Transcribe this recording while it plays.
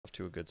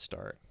to a good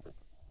start.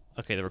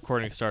 Okay, the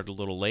recording started a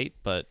little late,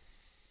 but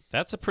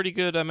that's a pretty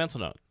good mental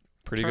note.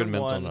 Pretty Turn good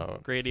mental one,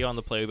 note. Grady on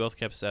the play. We both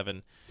kept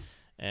 7,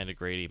 and a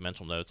Grady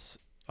mental notes.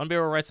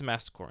 Unbearable writes a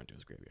Masticore into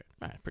his graveyard.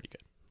 All right, pretty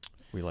good.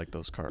 We like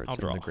those cards I'll in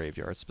draw. the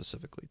graveyard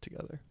specifically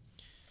together.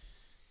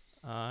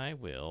 I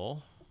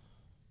will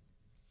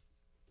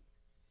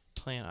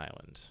play an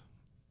island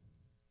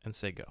and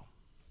say go.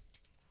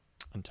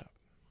 Untap.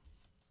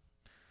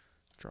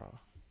 Draw.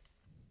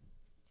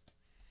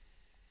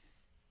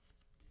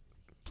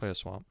 Play a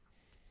swamp.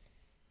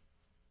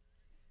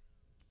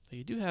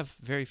 You do have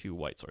very few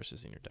white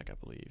sources in your deck, I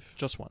believe.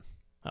 Just one.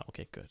 Oh,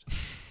 okay, good.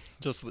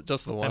 Just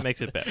the one. That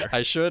makes it better.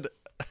 I should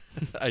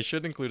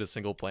include a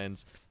single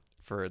plains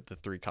for the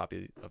 3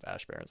 copy of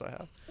Ash Barrens I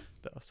have,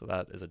 though. So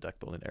that is a deck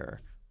building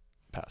error.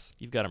 Pass.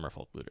 You've got a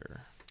Merfolk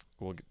Looter.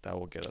 That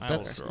will get us.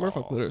 That's draw.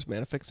 Merfolk Looter is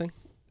mana fixing.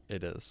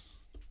 It is.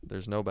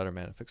 There's no better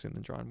mana fixing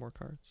than drawing more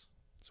cards.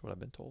 That's what I've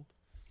been told.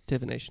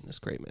 Divination is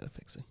great mana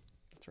fixing.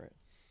 That's right.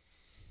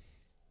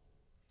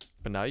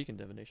 But now you can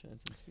divination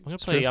instant speed. I'm going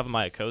to play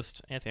Yavimaya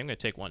Coast. Anthony, I'm going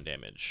to take 1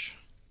 damage.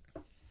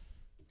 I'm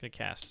going to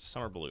cast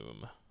Summer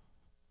Bloom.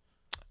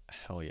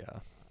 Hell yeah.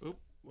 Oop,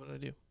 what did I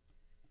do?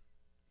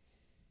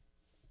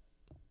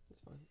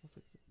 That's fine. I'll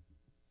fix it.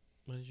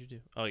 What did you do?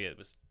 Oh, yeah, it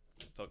was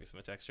focus on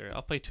my texture.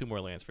 I'll play 2 more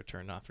lands for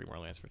turn, not 3 more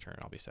lands for turn.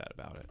 I'll be sad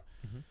about it.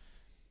 Mm-hmm.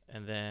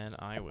 And then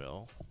I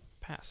will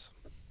pass.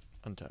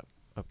 Untap.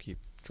 Upkeep.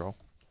 Draw.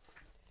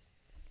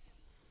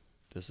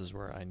 This is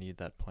where I need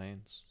that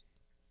plains.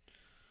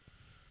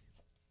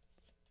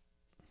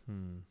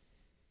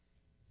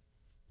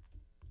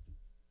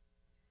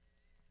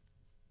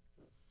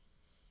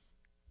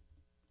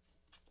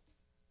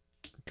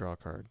 Draw a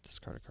card.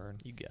 Discard a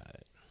card. You got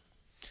it.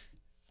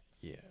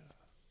 Yeah.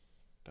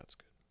 That's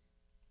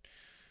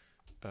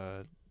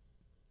good.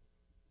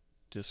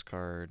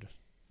 Discard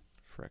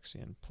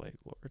Phyrexian Plague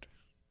Lord.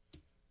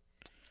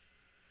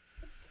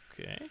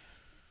 Okay.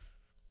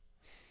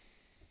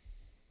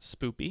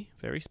 Spoopy.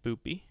 Very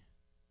spoopy.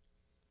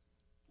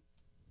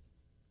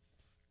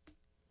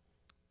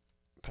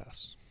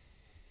 Pass.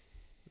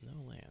 No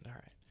land. All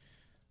right.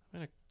 I'm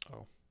going to...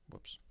 Oh,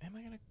 whoops. Am I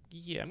going to...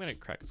 Yeah, I'm going to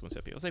crack this one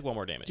step. Let's take 1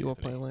 more damage. Do you want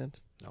to play a land?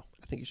 No.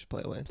 I think you should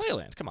play a land. Play a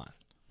land. Come on.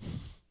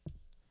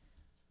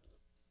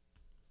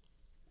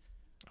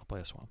 I'll play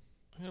a swamp.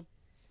 I'm going to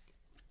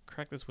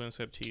crack this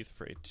Windswept Teeth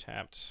for a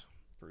tapped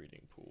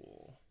Breeding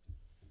Pool.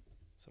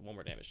 So 1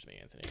 more damage to me,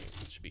 Anthony.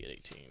 It should be at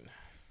 18.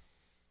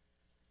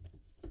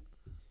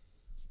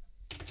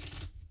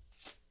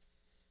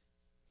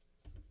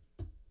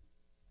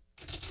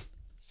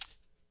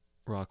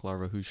 Rock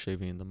Larva, who's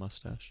shaving the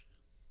mustache?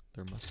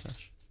 Their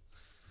mustache.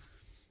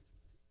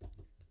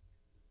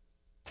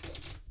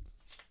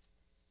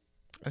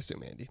 I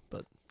assume Andy,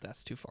 but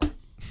that's too far.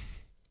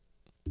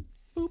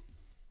 Boop.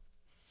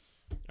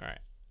 All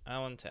right.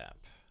 I'll untap.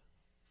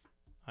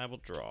 I will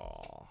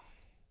draw.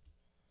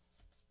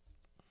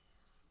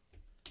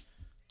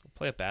 I'll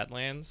play a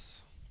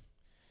Badlands.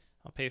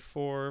 I'll pay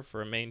 4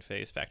 for a main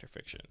phase Factor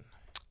Fiction.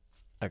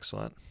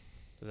 Excellent.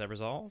 Does that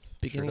resolve?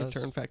 Beginning of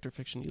does. turn, Factor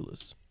Fiction, you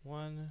lose.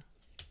 1,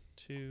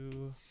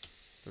 2,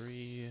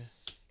 3,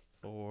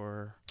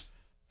 4,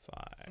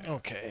 5.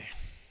 Okay.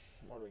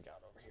 What do we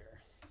got over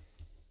here?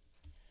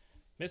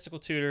 Mystical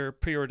Tutor,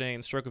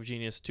 Preordained, Stroke of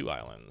Genius, 2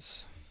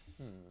 islands.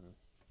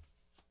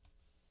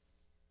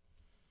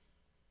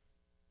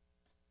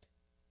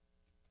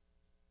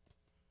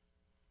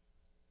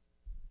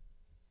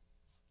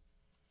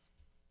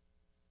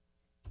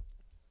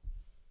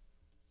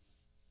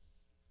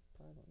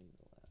 Probably don't need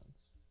the lands.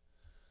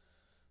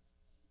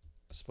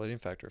 Splitting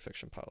Factor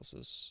Fiction piles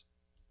is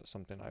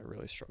something I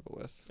really struggle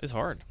with. It's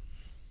hard.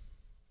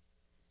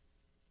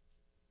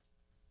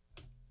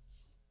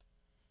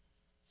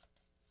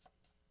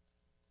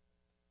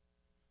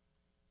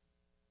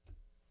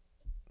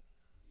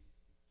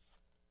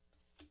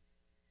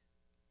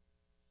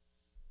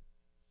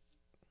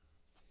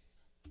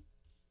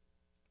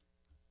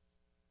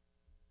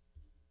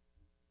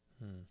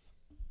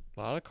 A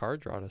lot of card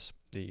draw that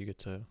you get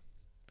to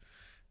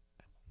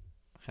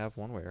have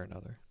one way or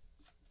another.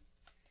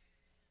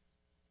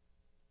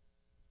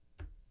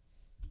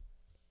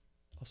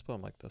 I'll spell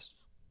them like this.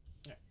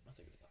 Yeah, I'll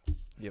take this back.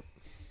 Yep.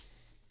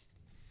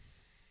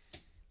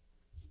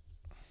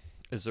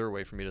 Is there a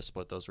way for me to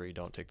split those where you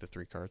don't take the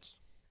 3 cards?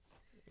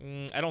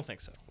 I don't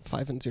think so.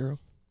 5 and 0.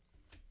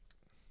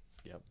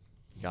 Yep.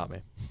 Got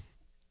me.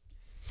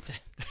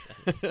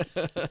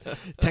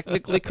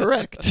 Technically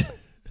correct.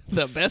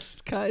 The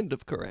best kind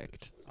of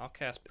correct. I'll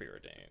cast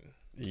Preordain.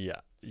 Yeah,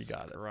 you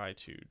got it. Try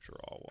to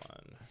draw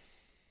 1.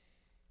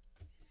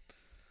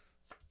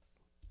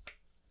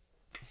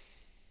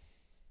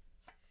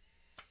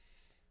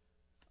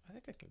 I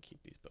think I can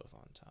keep these both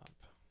on top.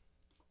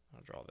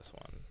 I'll draw this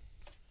one,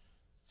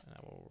 and I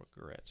will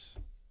regret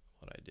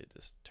what I did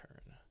this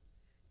turn.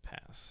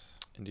 Pass.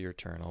 Into your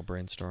turn, I'll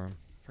brainstorm.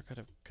 If I could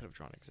have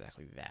drawn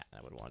exactly that,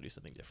 I would want to do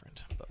something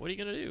different. But what are you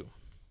gonna do?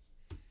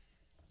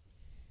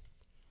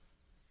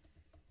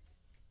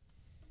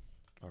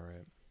 All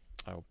right.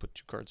 I will put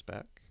 2 cards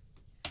back.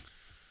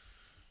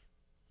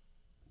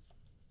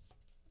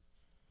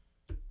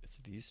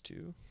 these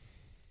two.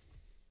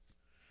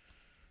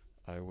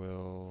 I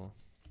will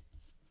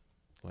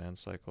land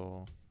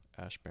cycle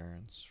Ash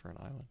Barrens for an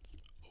island.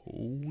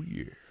 Oh,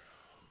 yeah.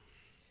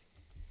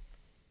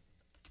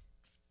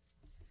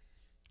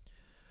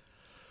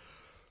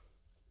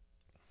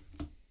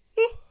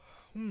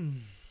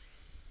 I'm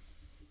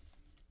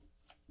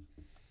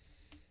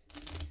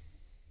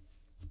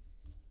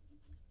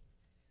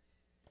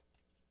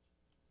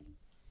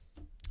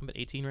at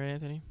 18, right,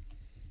 Anthony?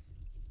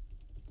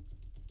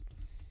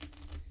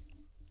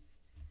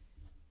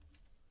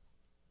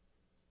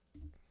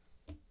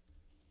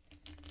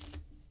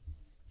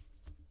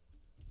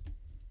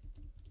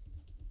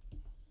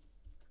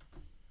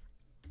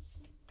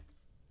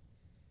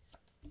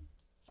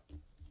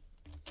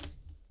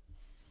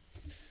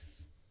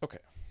 Okay.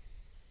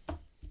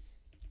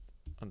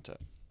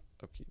 Untap.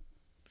 Upkeep.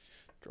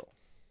 Draw.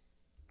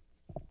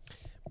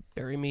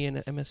 Bury Me in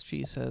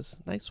MSG says,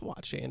 nice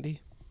watch,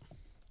 Andy.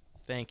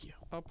 Thank you.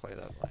 I'll play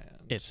that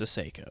land. It's a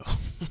Seiko.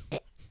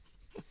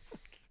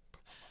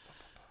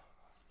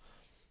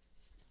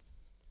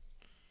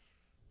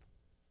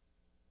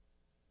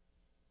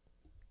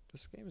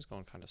 This game is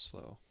going kind of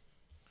slow.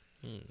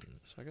 So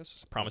I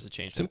guess Promise to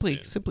change Simply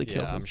that soon. kill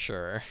yeah, him. I'm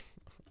sure.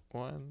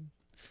 One.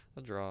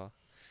 A draw.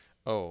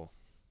 Oh.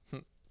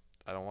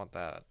 I don't want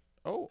that.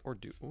 Oh, or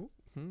do. Ooh.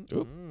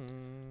 Oop.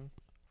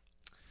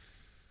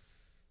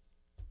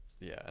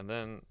 Yeah, and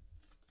then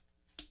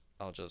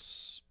I'll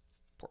just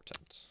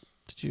portent.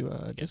 Did you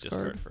Yeah,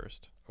 discard?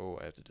 first. Oh,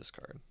 I have to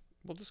discard.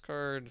 We'll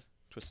discard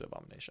Twisted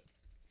Abomination.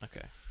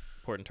 Okay.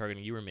 Important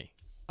targeting you or me?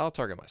 I'll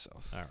target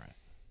myself. All right.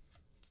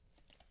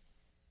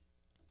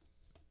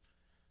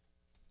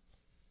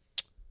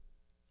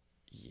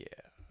 Yeah.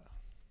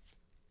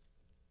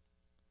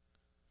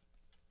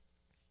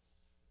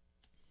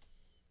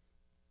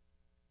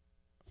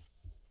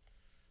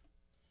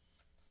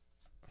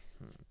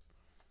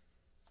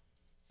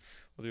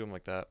 We'll do them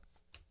like that,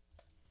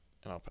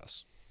 and I'll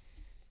pass.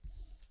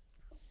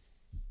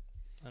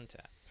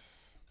 Untap.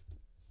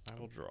 I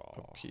will draw.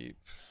 Upkeep.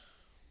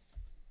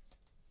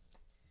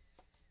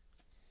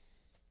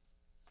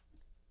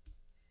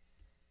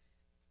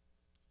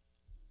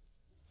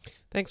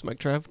 Thanks, Mike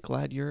Trev.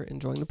 Glad you're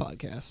enjoying the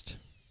podcast.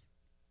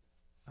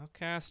 I'll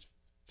cast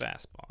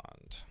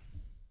Fastbond.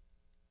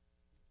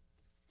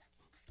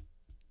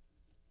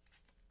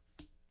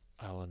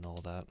 I'll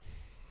annul that.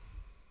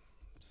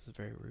 This is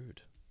very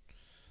rude.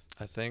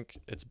 I think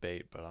it's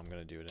bait, but I'm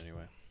gonna do it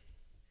anyway.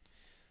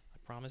 I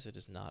promise it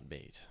is not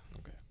bait.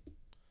 Okay.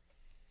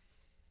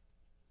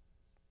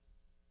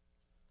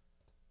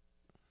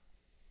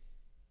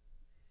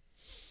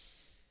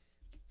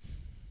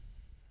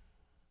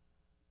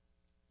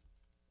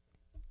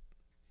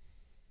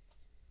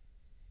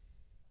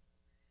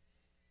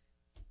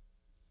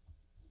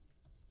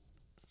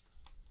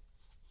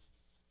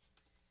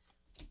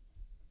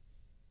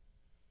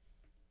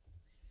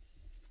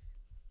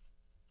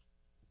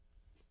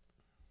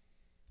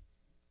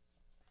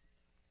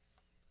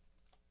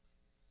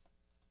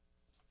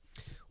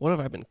 What have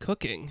I been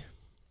cooking?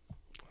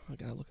 I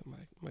gotta look at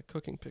my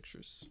cooking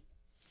pictures.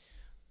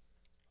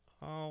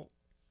 Oh.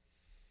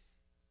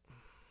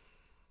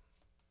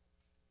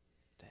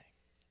 Dang.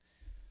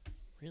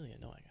 Really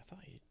annoying. I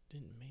thought you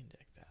didn't main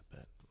deck that,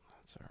 but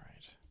that's all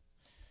right.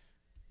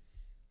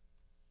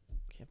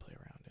 Can't play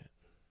around it.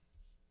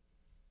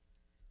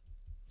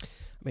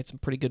 I made some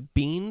pretty good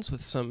beans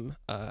with some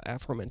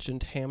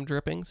aforementioned ham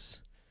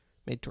drippings.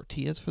 Made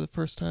tortillas for the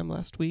first time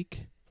last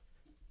week.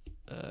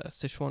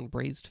 Sichuan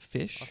braised I'll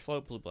fish.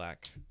 float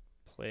blue-black.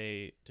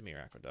 Play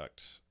Demir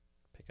Aqueduct.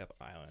 Pick up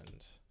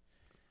Island.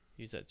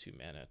 Use that 2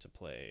 mana to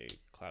play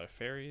Cloud of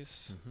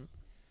Fairies.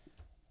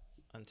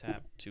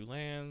 Untap 2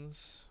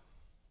 lands.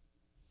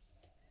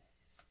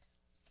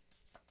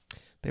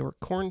 They were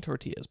corn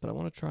tortillas, but I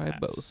want to try Pass.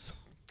 both.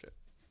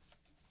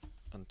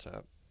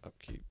 Untap.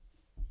 Upkeep.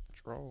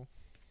 Draw.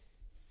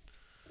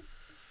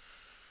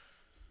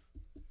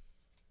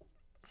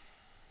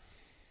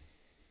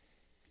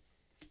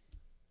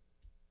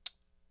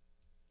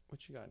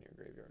 What you got in your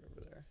graveyard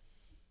over there?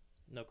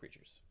 No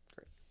creatures.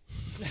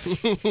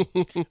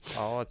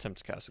 I'll attempt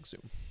to cast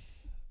Exhume.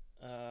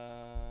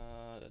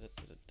 I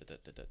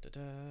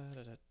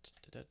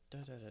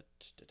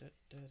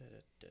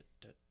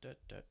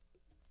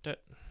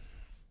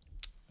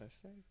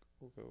think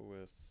we'll go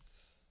with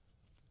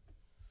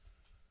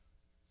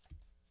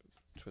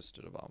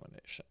Twisted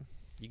Abomination.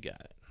 You got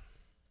it.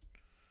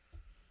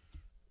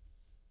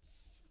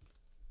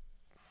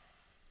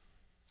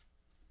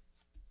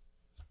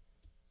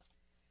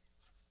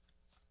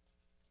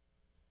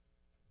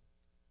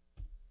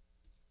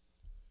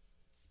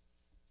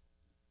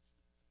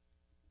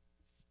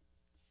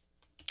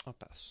 I'll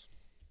pass.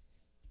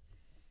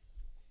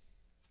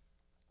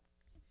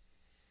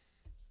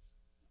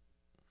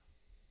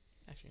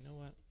 Actually, you know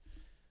what?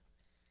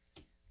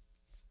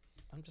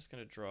 I'm just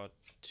going to draw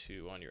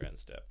 2 on your end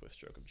step with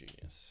Stroke of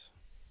Genius.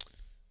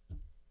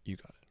 You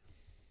got it.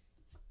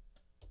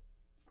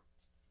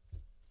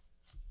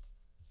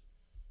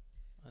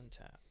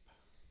 Untap.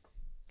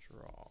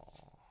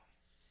 Draw.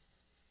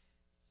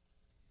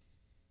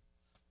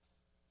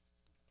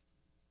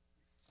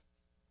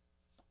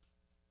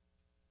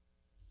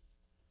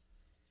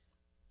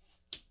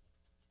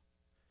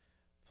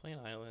 Play an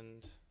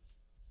island.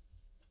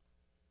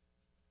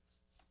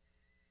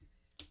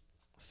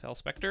 Fell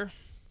Spectre.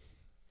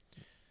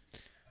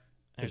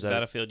 There's that a-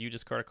 battlefield, you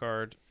discard a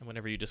card, and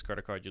whenever you discard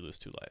a card, you lose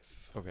 2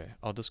 life. Okay,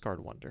 I'll discard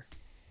Wonder.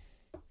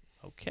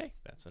 Okay,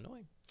 that's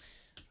annoying.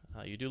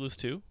 You do lose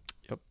 2.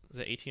 Yep. Is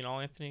that 18 all,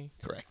 Anthony?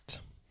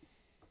 Correct.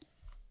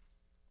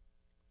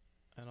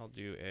 And I'll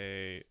do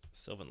a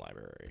Sylvan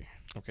Library.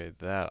 Okay,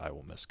 that I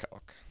will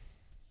miscalc.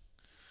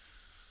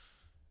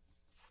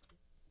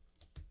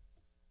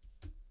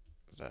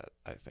 That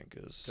I think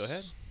is... Go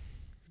ahead.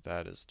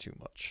 That is too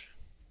much.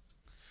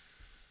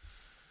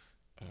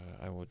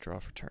 I will draw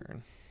for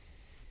turn.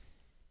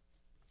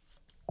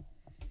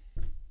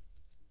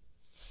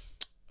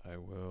 I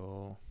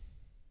will...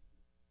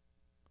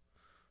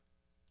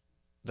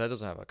 That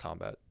doesn't have a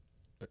combat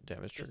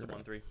damage Just trigger. a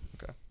 1/3.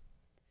 Okay.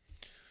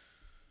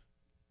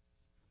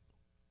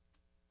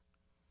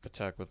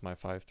 Attack with my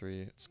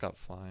 5/3. It's got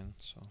flying,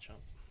 so Jump.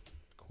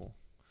 cool.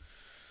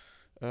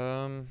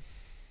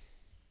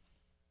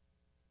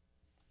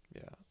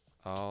 Yeah,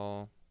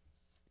 I'll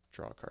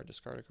draw a card,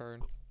 discard a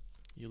card.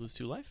 You lose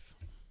 2 life.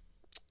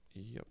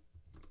 Yep.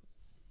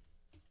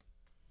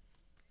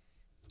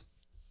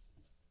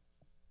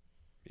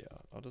 Yeah,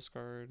 I'll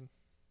discard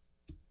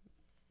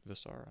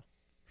Visara.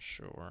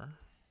 Sure.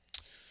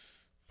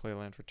 Play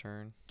land for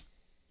turn.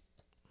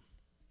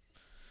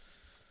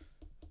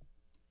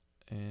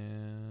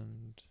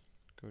 And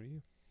go to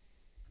you.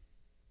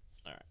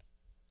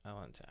 I'll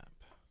untap.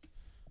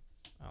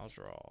 I'll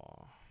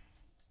draw.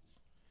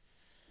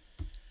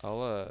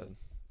 I'll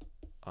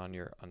on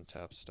your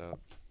untap step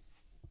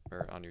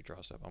or on your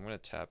draw step, I'm gonna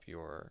tap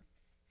your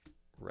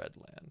red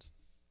land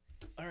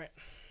All right.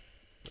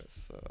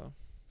 with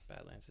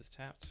Badlands is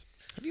tapped.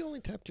 Have you only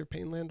tapped your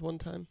pain land one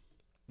time?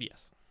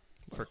 Yes.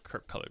 For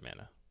colored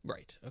mana.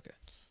 Right. Okay.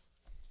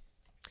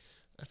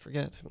 I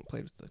forget. I haven't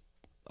played with the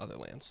other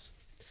lands.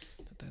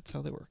 That's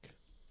how they work.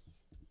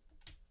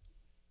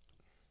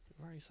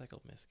 You already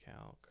cycled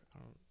Miscalc.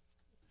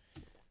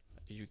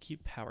 Did you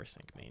keep Power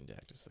Sync main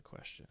deck is the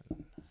question.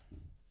 Let's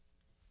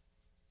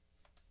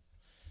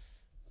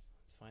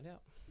find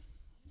out.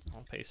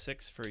 I'll pay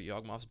 6 for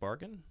Yawgmoth's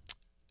Bargain.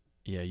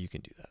 yeah, you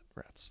can do that,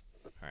 rats.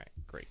 All right,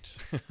 great.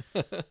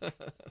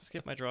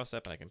 Skip my draw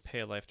step and I can pay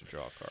a life to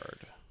draw a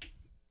card.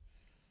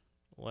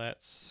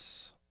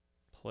 Let's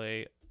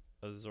play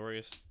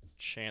Azorius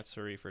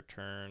Chancery for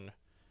turn.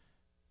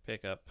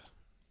 Pick up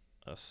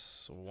a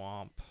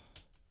swamp.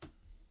 Is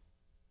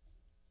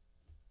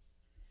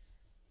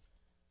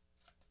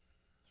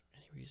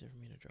there any reason for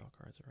me to draw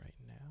cards right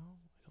now?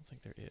 I don't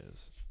think there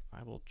is.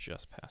 I will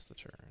just pass the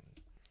turn.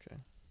 Okay.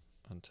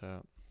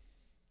 Untap.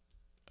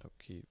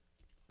 Upkeep.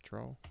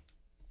 Draw.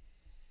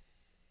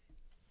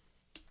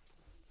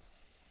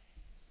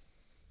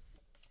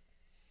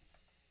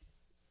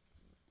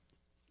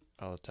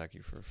 I'll attack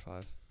you for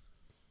 5.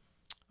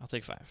 I'll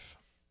take 5.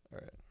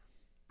 Alright.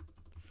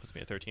 Puts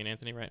me at 13,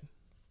 Anthony, right?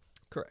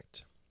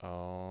 Correct.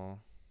 I'll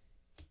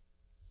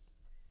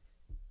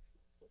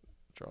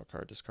draw a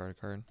card, discard a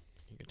card.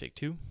 You can take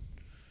 2.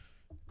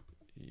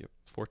 Yep.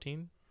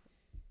 14.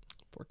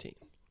 14.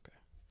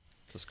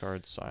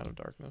 Discard Sign of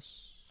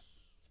Darkness.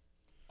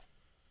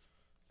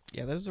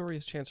 Yeah, that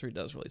Azorius Chancery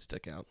does really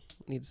stick out.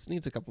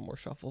 Needs a couple more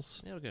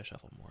shuffles. It'll get a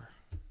shuffle more.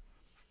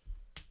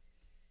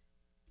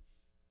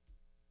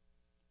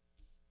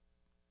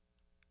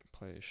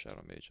 Play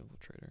Shadow Mage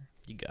Infiltrator.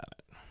 You got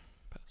it.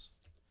 Pass.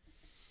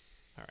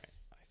 All right.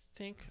 I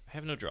think I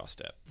have no draw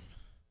step.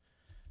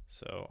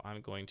 So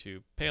I'm going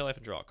to pay a life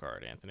and draw a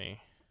card,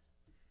 Anthony.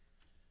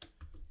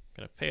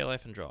 Gonna pay a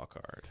life and draw a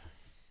card.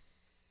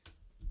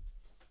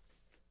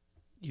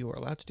 You are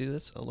allowed to do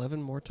this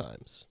 11 more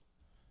times.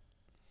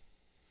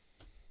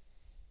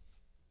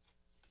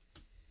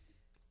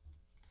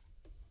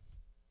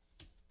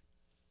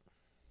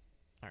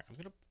 All right, I'm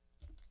gonna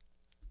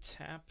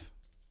tap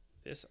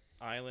this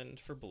island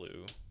for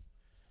blue.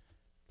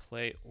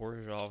 Play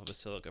Orzhov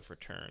Basilica for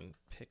turn.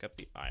 Pick up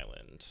the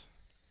island.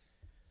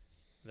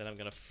 Then I'm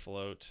gonna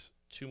float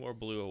 2 more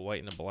blue, a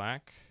white, and a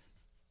black.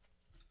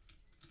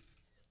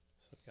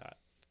 So I've got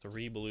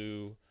 3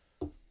 blue,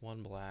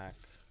 1 black,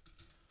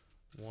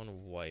 1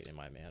 white in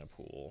my mana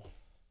pool.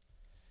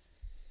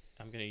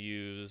 I'm gonna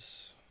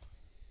use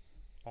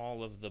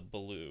all of the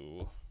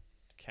blue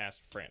to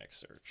cast Frantic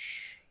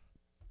Search.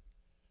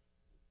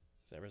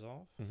 Does that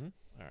resolve? Mm-hmm.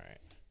 All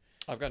right.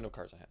 I've got no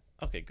cards in hand.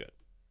 Okay, good.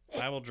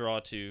 I will draw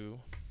 2.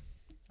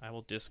 I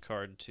will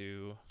discard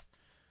 2.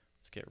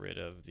 Let's get rid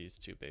of these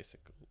 2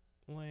 basic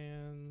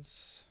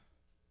lands.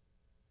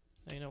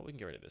 Now, you know what? We can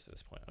get rid of this at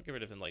this point. I'll get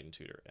rid of Enlightened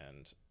Tutor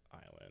and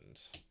Island.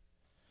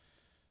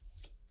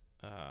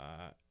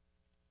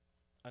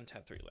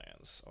 Untap 3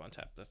 lands. I'll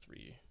untap the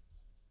 3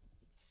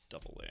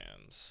 double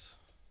lands.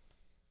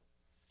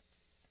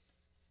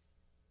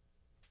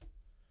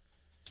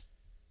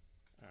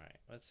 Alright,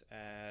 let's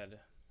add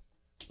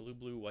blue,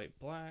 blue, white,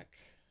 black.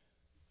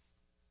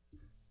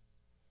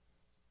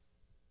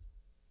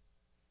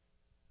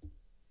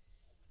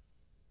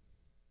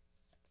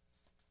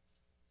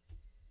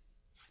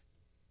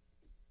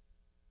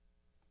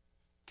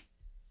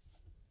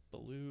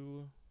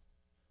 blue.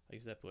 I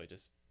use that blue I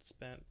just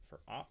spent for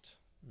opt.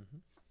 Mm-hmm.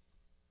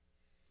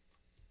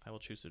 I will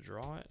choose to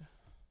draw it.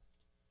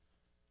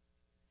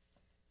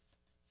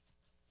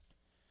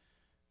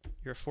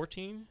 You're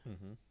 14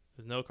 Mm-hmm.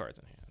 with no cards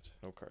in hand.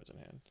 No cards in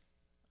hand.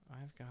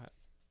 I've got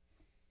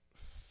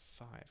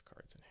 5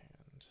 cards in hand.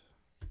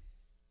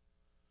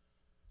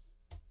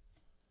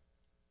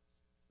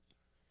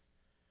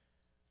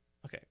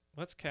 Okay,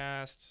 let's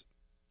cast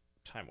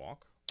Time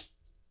Walk,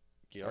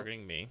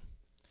 targeting me,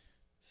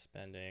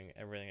 spending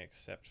everything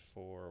except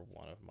for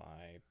one of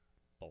my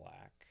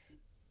black.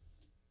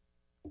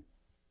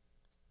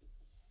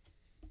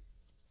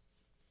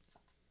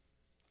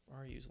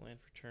 Or use land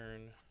for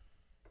turn.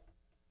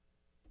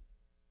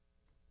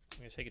 I'm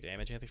going to take a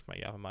damage, Anthony, from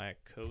my Yavimaya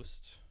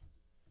Coast.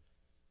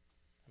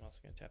 I'm also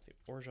going to tap the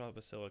Orgeat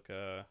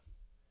Basilica,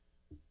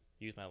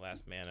 use my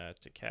last mana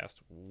to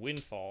cast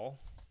Windfall.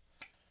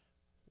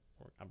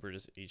 We're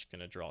just each going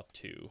to draw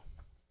 2.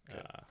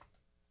 Okay.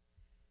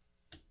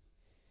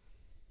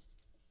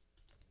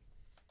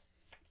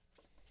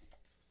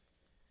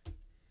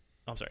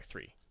 I'm sorry,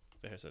 3.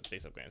 There's a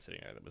face-up land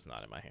sitting there that was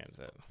not in my hand.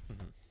 That.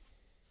 Mm-hmm.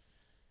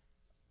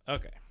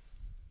 Okay.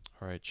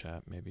 All right,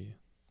 chat. Maybe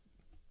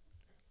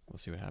we'll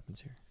see what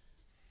happens here.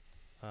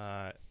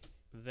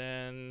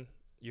 Then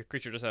your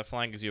creature does have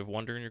flying because you have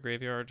Wonder in your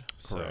graveyard.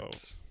 Correct.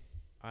 So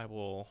I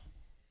will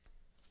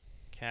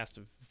cast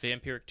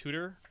Vampiric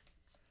Tutor,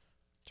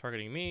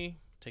 targeting me,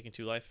 taking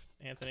 2 life,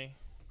 Anthony.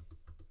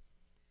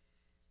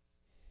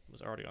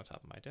 Was already on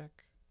top of my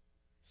deck.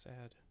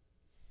 Sad.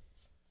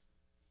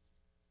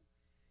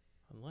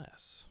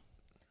 Unless.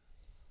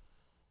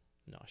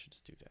 No, I should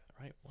just do that,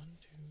 right? 1,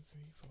 2,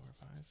 3, 4,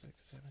 5,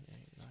 6, 7, 8,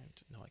 9.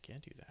 No, I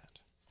can't do that.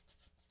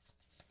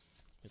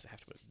 Means I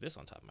have to put this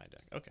on top of my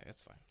deck. Okay,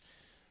 that's fine.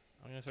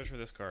 I'm going to search for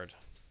this card.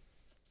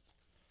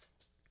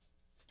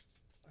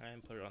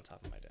 And put it on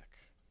top of my deck.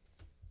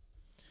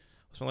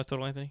 What's my life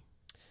total, Anthony?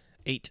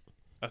 8.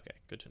 Okay,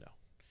 good to know.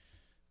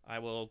 I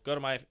will go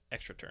to my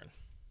extra turn.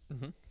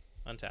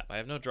 Mm-hmm. Untap. I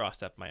have no draw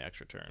step my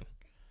extra turn.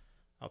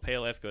 I'll pay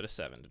a life, go to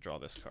 7 to draw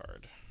this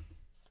card.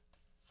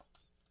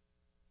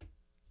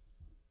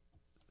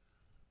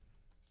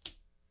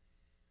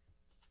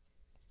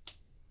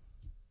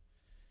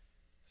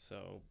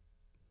 So,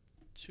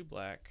 2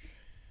 black,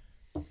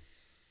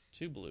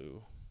 2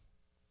 blue.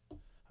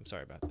 I'm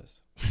sorry about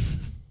this.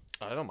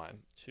 I don't mind.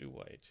 2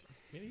 white.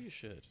 Maybe you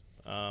should.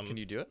 Can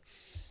you do it?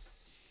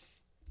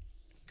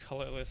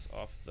 Colorless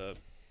off the...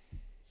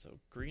 So,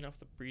 green off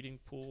the breeding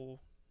pool.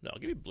 No,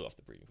 give me blue off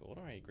the breeding pool. What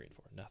do I need green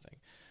for? Nothing.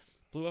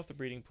 Blue off the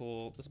breeding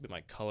pool. This will be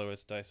my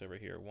colorless dice over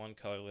here. 1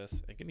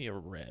 colorless. And give me a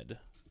red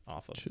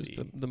off of Choose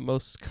the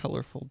most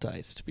colorful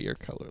dice to be your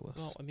colorless.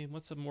 Well, I mean,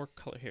 what's a more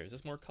color... Here, is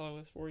this more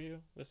colorless for you?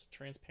 This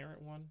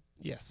transparent one?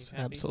 Yes, You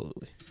happy?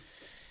 absolutely.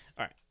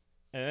 All right.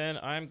 And then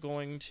I'm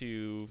going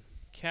to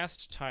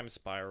cast Time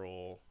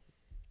Spiral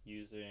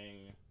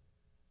using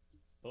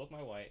both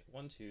my white.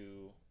 1,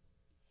 2,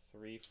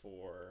 3,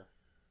 4,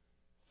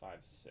 5,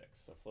 6.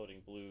 So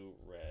floating blue,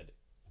 red.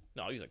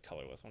 No, I'll use a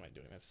colorless. What am I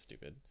doing? That's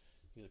stupid.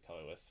 Use a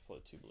colorless,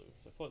 float 2 blue.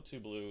 So float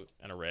 2 blue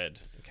and a red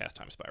and cast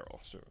Time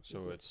Spiral. So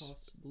Does it it's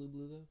cost blue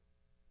though?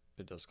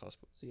 it does cost.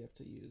 So you have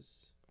to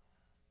use.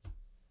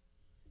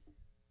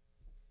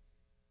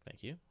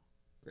 Thank you.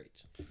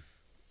 Great.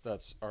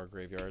 That's our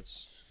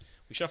graveyards.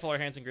 We shuffle our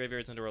hands and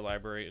graveyards into our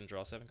library and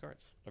draw 7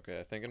 cards. Okay,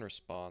 I think in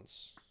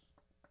response,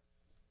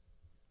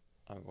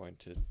 I'm going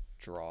to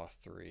draw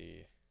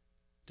 3,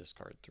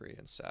 discard 3,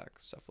 and sack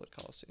Cephalid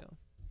Coliseum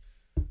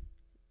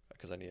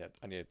because I need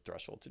a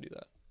threshold to do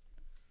that.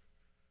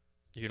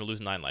 You're going to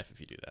lose 9 life if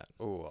you do that.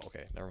 Oh,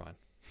 okay, never mind.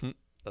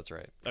 That's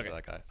right. Okay.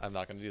 That guy. I'm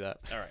not going to do that.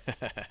 All right.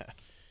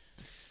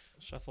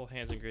 Shuffle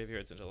hands and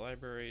graveyards into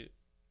library.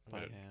 I'm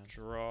going to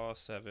draw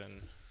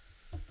 7.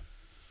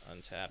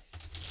 Untap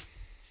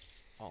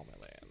all my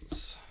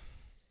lands.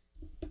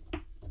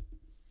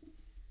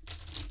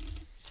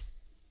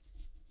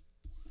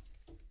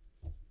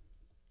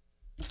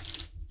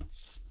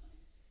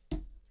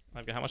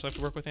 I've got how much left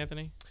to work with,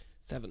 Anthony?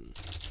 7.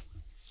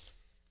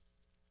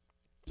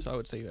 So I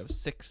would say you have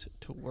 6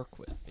 to work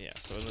with. Yeah,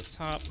 so in the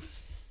top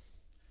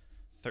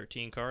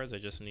 13 cards, I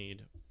just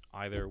need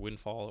either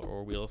Windfall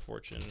or Wheel of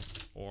Fortune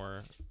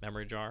or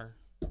Memory Jar.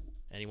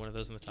 Any one of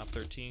those in the top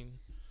 13.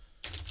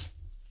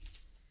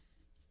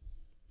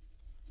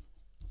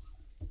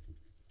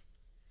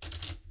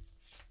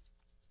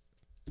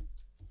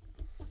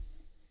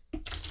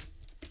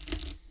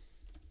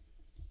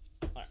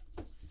 Alright.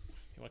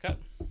 You want to cut?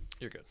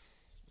 You're good.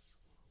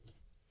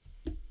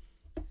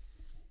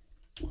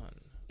 1,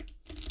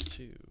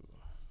 2,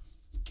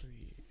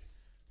 3,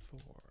 4,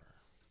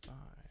 5,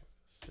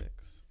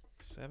 6,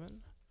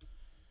 7.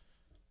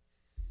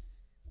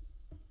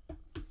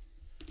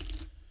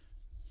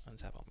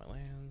 Untap all my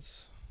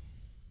lands.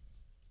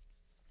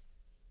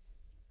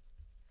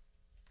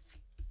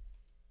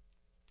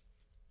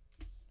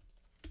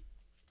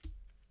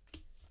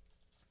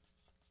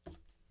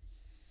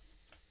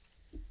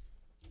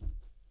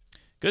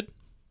 Good.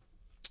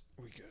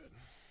 We good.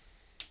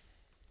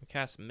 We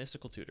cast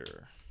Mystical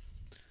Tutor.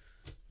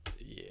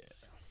 Yeah.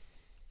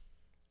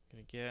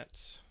 Gonna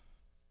get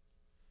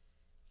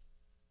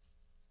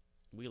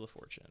Wheel of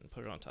Fortune.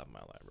 Put it on top of my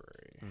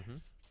library. Mm-hmm.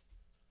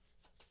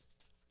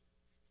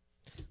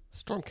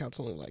 Storm Count's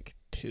only like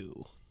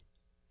 2.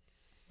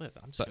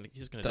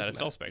 He's gonna doesn't die to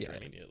Fell matter. Spectre Yeah.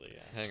 immediately.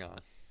 Yeah. Hang on.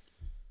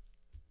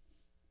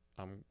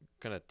 I'm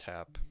gonna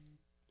tap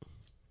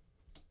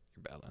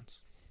your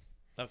Badlands.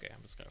 Okay,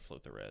 I'm just gonna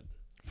float the red.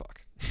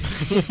 Fuck.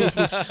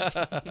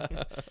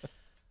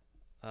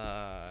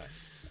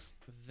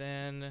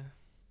 Then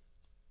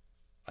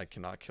I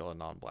cannot kill a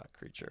non-black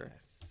creature.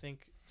 I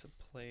think to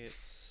play it.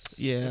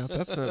 Yeah,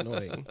 that's an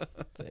annoying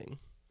thing.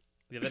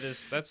 Yeah,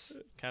 that's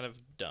kind of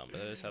dumb, but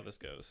that is how this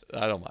goes.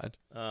 I don't mind.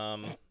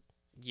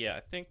 Yeah, I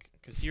think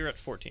because you're at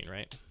 14,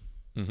 right?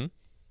 Mm-hmm.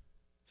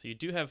 So you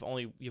do have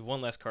you have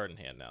one less card in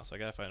hand now. So I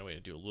gotta find a way to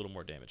do a little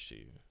more damage to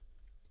you.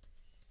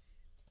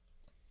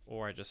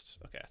 Or okay.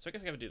 So I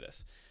guess I gotta do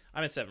this.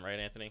 I'm at 7, right,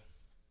 Anthony?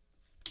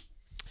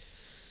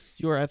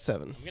 You are at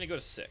 7. I'm gonna go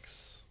to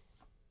 6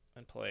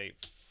 and play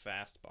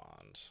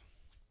Fastbond.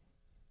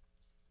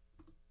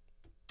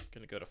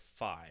 Gonna go to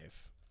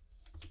 5.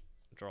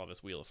 Draw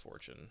this Wheel of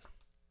Fortune.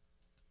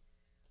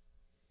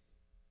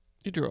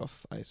 You drew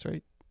off ice,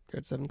 right? You're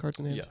at 7 cards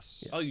in hand?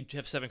 Yes. Yeah. Oh, you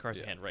have 7 cards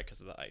in Yeah. hand, right, because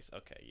of the ice.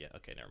 Okay, yeah,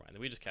 okay, never mind.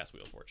 Then we just cast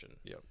Wheel of Fortune.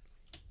 Yep.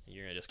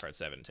 You're going to discard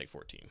 7 and take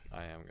 14.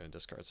 I am gonna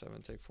discard 7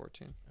 and take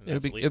 14. And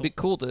It'd that's be it'd be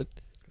lethal. cool to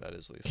That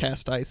is lethal.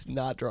 cast ice,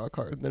 not draw a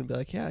card, and then be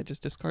like, yeah, I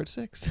just discard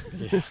 6.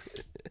 Yeah.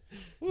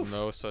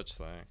 No such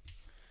thing.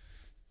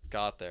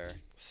 Got there.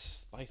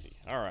 Spicy.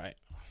 All right.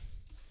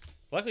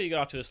 Luckily, you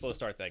got off to a slow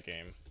start that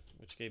game,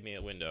 which gave me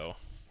a window.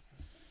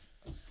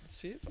 Let's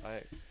see if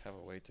I have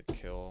a way to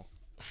kill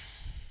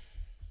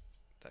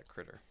that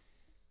critter.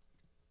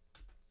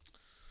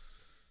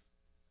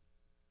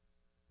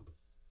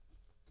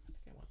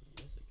 I want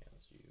this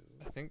against you.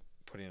 I think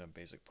putting a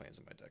basic planes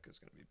in my deck is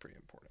going to be pretty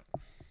important.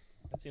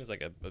 That seems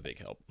like a big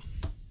help.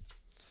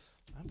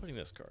 I'm putting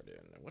this card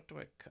in. What do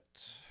I cut?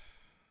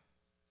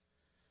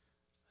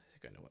 I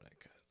think I know what I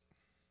cut.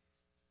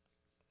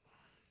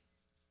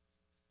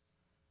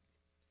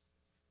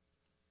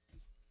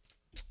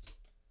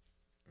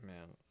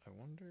 Man, I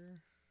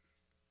wonder.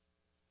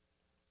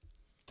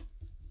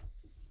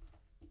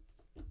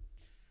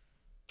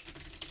 I'm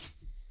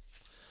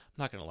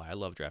not going to lie. I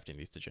love drafting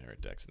these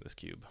degenerate decks in this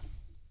cube.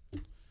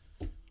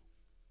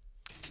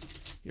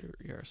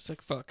 You're a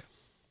sick fuck.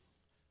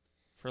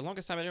 For the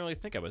longest time, I didn't really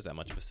think I was that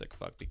much of a sick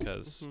fuck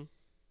because, Mhm.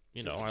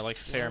 you know, I like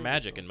fair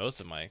magic in most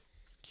of my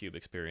cube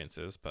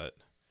experiences, but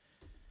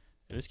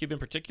in this cube in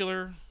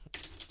particular,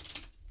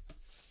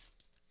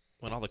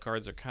 when all the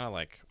cards are kind of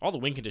like, all the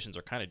win conditions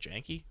are kind of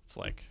janky, it's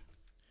like,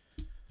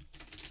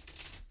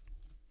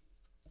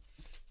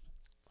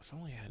 if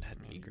only I hadn't had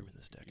Megrim in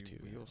this deck You too.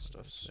 wheel that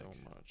stuff was so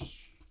sick.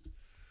 much.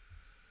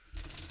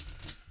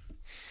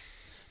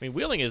 I mean,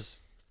 wheeling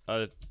is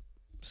a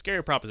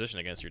scary proposition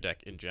against your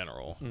deck in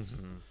general,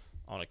 Mm-hmm.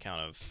 on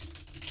account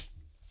of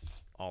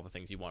all the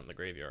things you want in the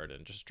graveyard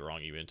and just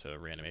drawing you into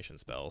reanimation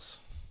spells.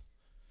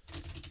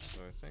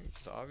 So I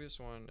think the obvious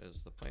one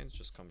is the planes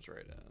just comes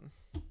right in.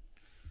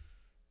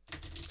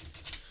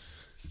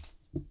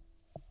 You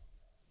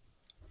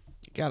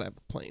gotta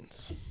have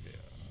planes. Yeah.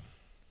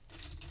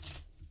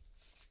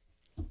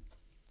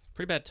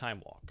 Pretty bad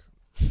time walk.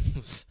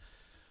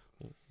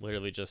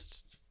 Literally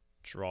just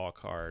draw a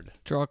card,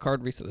 Draw a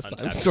card, reset this time.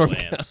 untap your Storm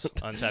lands,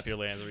 count. untap your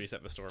lands,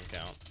 reset the storm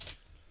count.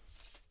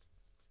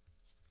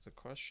 The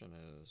question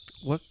is.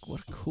 What a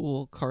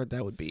cool card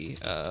that would be.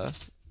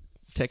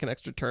 Take an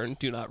extra turn.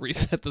 Do not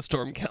reset the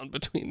storm count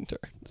between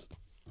turns.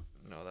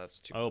 No, that's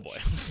too. Oh much. boy.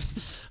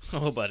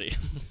 Oh buddy.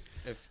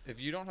 If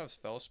you don't have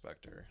Spell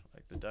Spectre,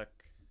 like the deck,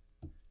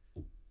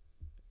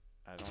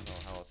 I don't know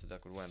how else the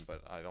deck would win,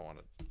 but I don't want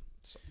to.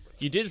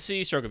 You did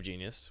see Stroke of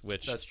Genius,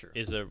 which That's true.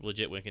 is a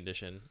legit win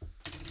condition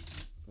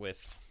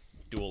with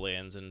dual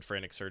lands and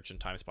Frantic Search and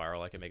Time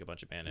Spiral. I can make a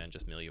bunch of mana and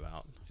just mill you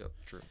out. Yep,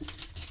 true.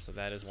 So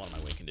that is one of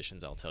my win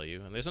conditions, I'll tell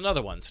you. And there's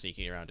another one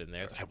sneaking around in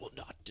there that I will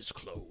not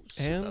disclose.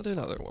 And that's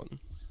another one.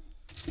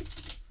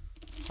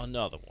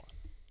 Another one.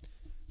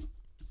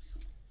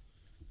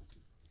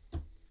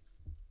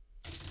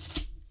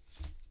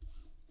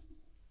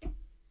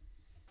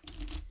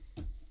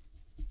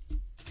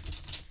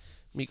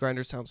 Meat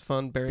Grinder sounds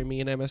fun. Bury me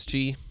in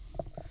MSG.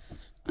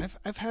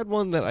 I've had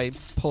one that I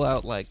pull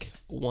out like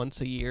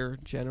once a year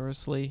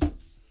generously.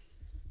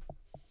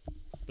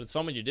 But it's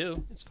fun when you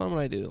do. It's fun when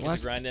I do. Get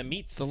to grind them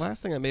meats. The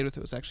last thing I made with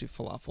it was actually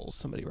falafels.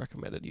 Somebody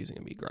recommended using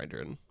a meat grinder,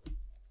 and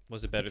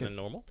Was it better Okay. than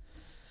normal?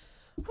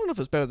 I don't know if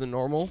it's better than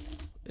normal.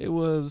 It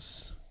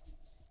was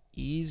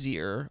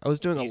easier. I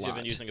was doing Easier a lot.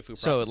 than using a food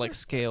so processor? it like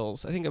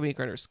scales. I think a meat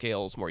grinder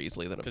scales more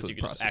easily than a Because food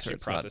you can just processor. actually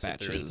It's not process it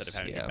through batches. instead of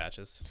having yeah. to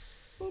batches.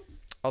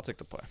 I'll take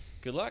the play.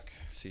 Good luck.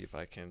 See if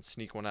I can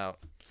sneak one out.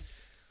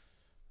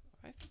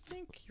 I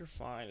think you're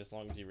fine as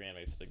long as you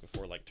reanimate something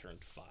before like turn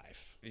 5.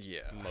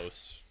 Yeah.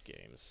 Most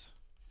games.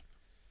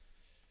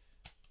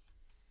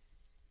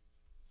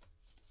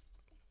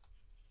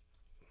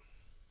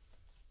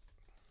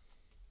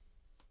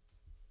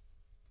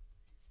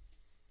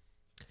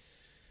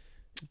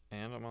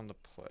 And I'm on the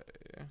play.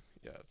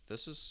 Yeah,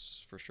 this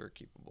is for sure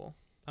keepable.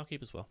 I'll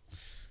keep as well.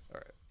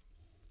 All right.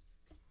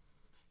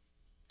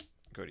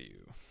 Go to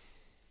you.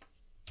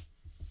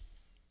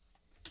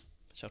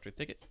 Shelter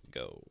Thicket,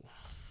 go.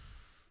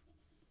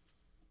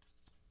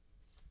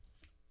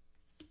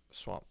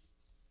 Swamp.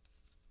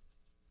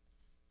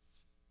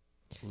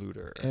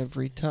 Looter.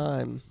 Every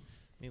time.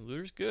 I mean,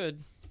 Looter's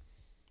good.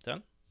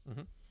 Done?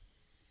 Mm-hmm.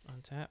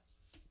 Untap.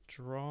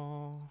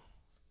 Draw.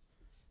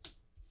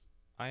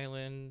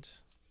 Island.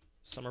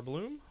 Summer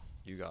Bloom.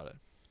 You got it.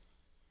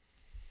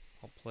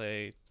 I'll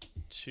play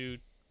 2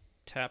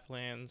 tap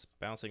lands,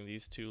 bouncing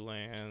these 2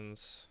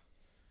 lands.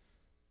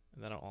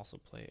 And then I'll also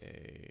play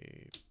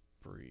a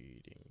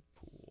breeding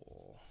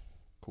pool.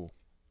 Cool.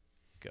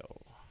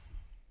 Go.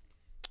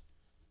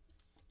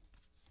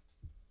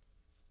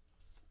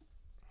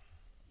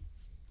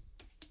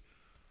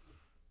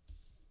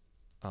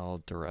 I'll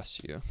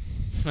duress you.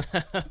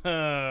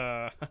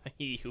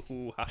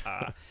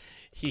 Hee-hoo-ha-ha.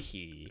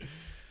 Hee-hee.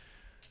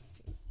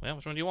 Well,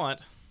 which one do you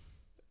want?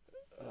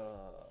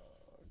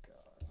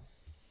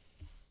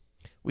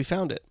 We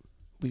found it.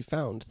 We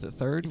found the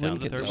third You found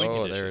win the third condition. win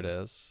Oh, condition. there it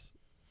is.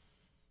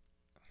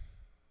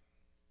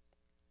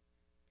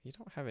 You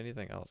don't have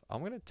anything else.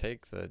 I'm going to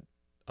take the...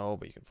 Oh,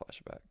 but you can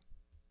flash it back.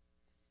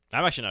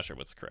 I'm actually not sure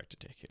what's correct to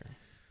take here.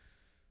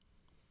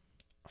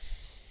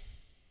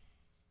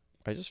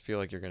 I just feel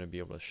like you're going to be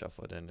able to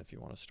shuffle it in if you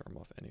want to storm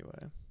off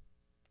anyway.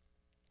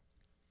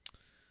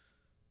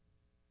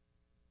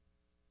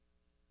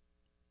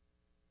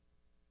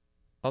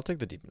 I'll take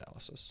the deep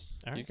analysis.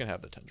 All right. You can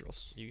have the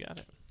tendrils. You got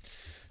it.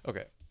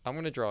 Okay. I'm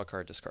going to draw a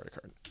card, discard a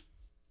card.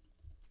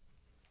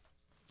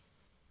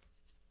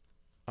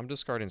 I'm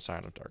discarding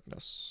Sign of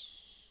Darkness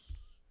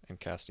and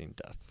casting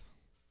Death.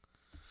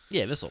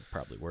 Yeah, this will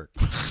probably work.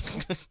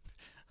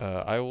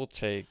 I will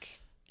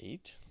take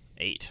 8.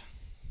 8.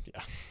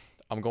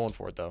 I'm going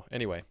for it, though.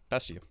 Anyway,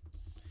 best you.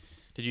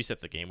 Did you set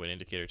the game win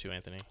indicator too,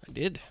 Anthony? I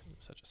did.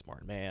 Such a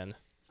smart man.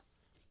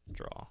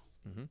 Draw.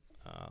 Mm-hmm.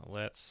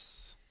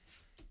 Let's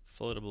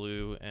float a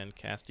blue and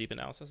cast Deep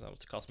Analysis. That'll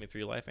cost me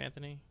 3 life,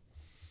 Anthony.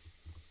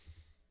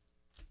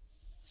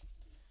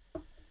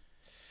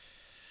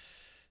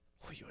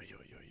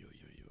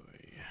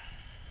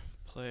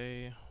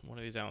 Play one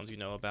of these islands you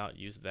know about.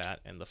 Use that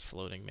and the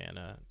floating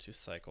mana to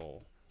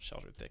cycle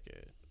Shelter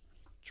Thicket.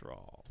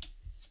 Draw.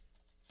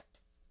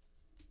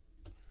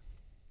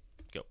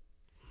 Go.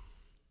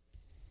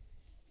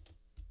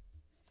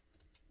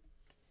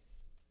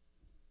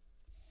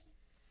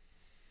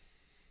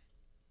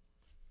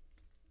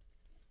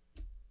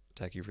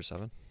 Attack you for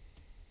 7.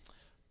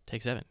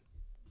 Take 7.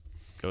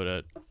 Go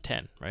to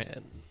 10, right?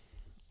 And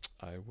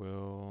I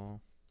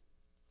will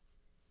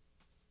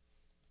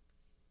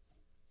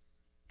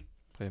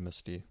play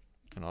Misty,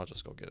 and I'll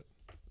just go get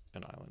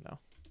an island now.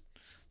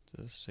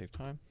 To save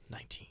time.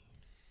 19.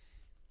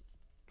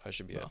 I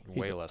should be Well, at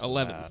he's way at less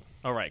 11. than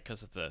Oh, right,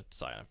 because of the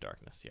Sign of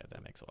Darkness. Yeah,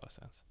 that makes a lot of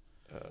sense.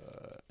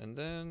 that. And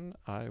then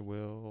I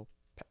will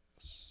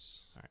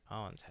pass. All right,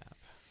 I'll untap.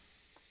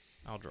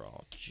 I'll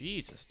draw.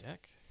 Jesus,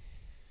 deck.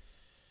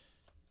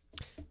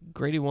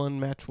 Grady 1,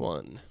 match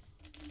 1.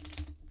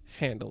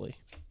 Handily.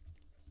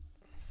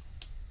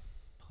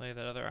 Play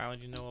that other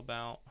island you know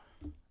about,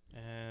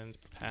 and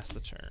pass the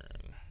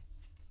turn.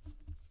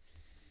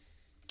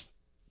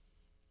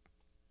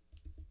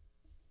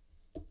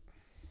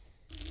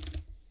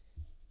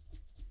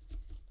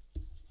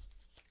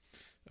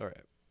 All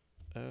right.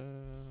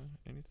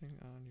 Anything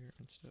on your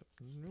instep?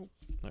 Nope.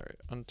 All right.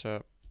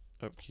 Untap.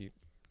 Upkeep.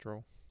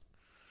 Draw.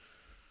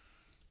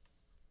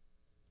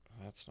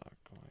 That's not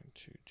going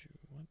to do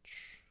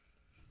much.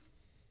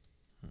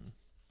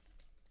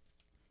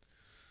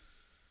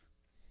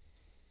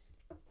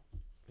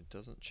 It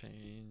doesn't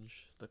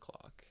change the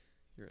clock.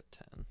 You're at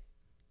 10.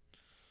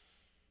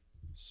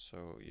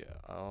 So yeah,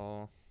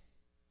 I'll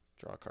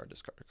draw a card,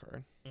 discard a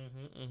card.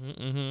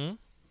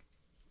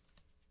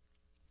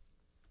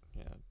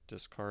 Yeah,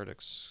 discard,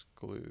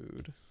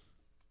 exclude.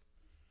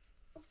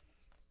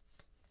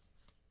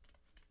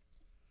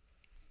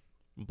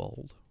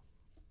 Bold.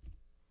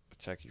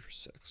 Attack you for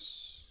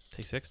 6.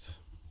 Take 6.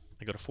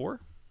 I go to 4.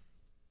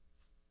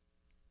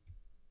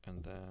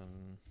 And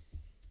then...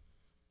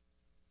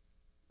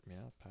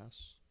 Yeah,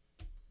 pass.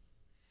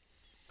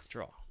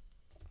 Draw.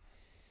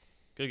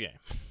 Good game.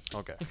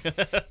 Okay.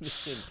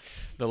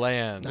 The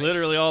land. Nice.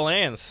 Literally all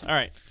lands. All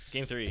right,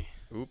 game 3.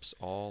 Oops,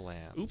 all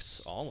lands.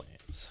 Oops, all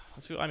lands.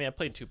 Let's go. I mean, I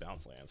played 2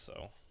 bounce lands,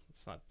 so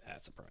it's not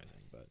that surprising,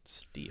 but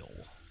still.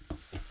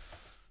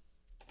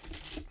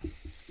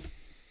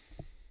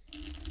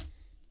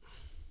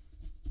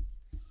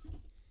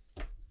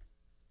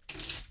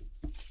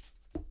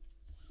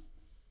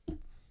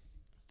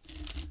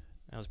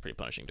 That was pretty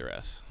punishing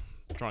duress.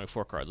 Drawing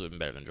 4 cards would have been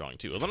better than drawing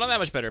 2. Although not that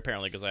much better,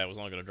 apparently, because I was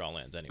only going to draw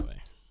lands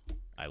anyway.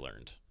 I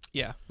learned.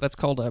 Yeah, that's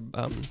called a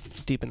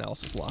deep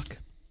analysis lock.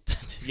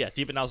 Yeah,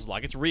 deep analysis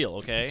lock. It's real,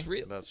 okay? It's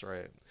real. That's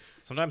right.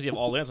 Sometimes you have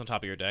all lands on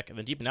top of your deck, and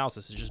then deep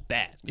analysis is just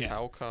bad. Yeah.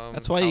 How come?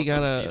 That's why how you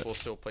come gotta- People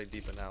still play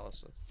deep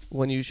analysis.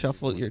 When you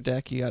shuffle your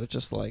deck, you gotta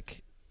just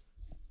like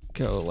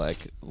go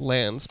like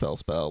land, spell,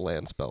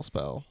 land,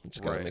 spell. You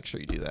just gotta Right. make sure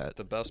you do that.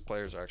 The best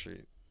players are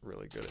actually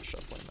really good at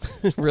shuffling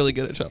that. Really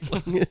good at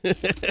shuffling.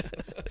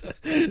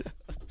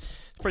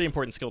 Pretty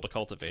important skill to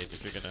cultivate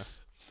if you're gonna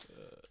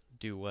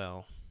do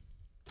well.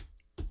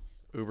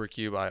 Uber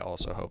Cube, I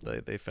also hope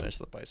they finish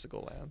the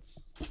bicycle lands.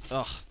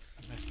 Ugh,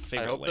 my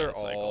favorite I hope land they're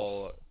cycle.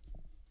 all.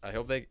 I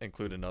hope they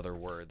include another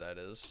word that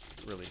is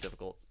really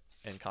difficult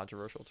and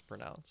controversial to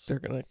pronounce.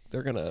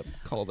 They're gonna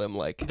call them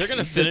like They're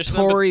gonna finish them,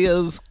 but-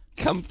 Victoria's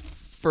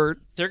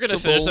comfort. They're gonna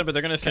finish them, but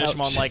they're gonna finish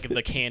them on couch. like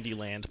the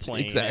Candyland plane,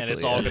 and Exactly,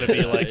 it's all yeah. gonna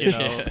be like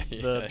Yeah.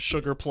 the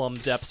Sugar Plum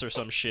Depths or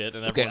some shit.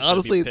 And Okay, everyone's gonna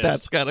honestly, be that's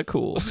pissed. kind of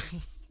cool.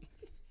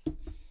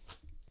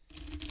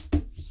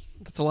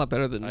 That's a lot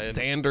better than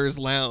Xander's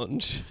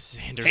Lounge.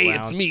 Xander's Hey,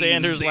 Lounge. it's me,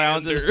 Xander's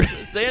Lounge. Xander.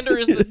 Xander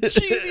is the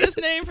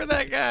cheesiest name for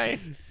that guy.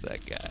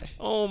 That guy.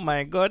 Oh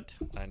my god.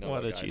 I know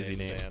What a a guy cheesy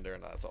named name. Xander,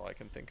 and that's all I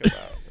can think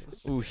about.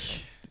 Ooh.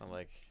 I'm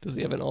like, Does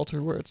he have an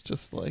altar where it's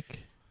just like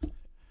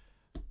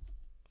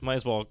Might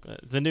as well.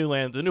 The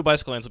new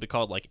bicycle lands will be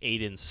called like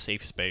Aiden's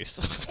Safe Space.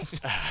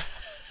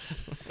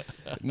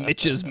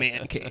 Mitch's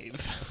Man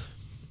Cave?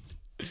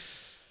 All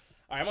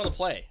right, I'm on the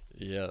play.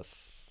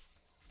 yes.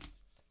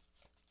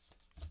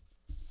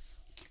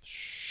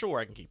 Sure,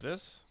 I can keep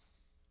this.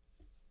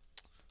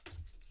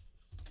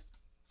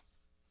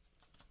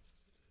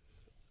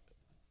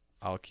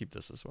 I'll keep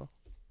this as well.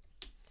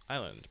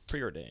 Island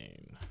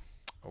preordain.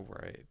 All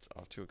right,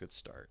 off to a good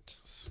start.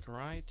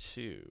 Scry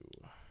 2.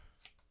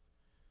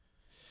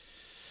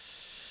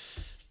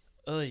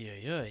 Oy,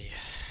 oy, oy.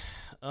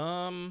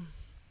 I'm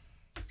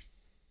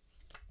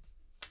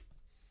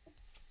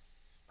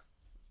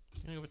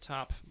gonna go with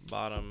top,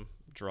 bottom,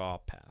 draw,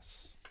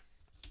 pass.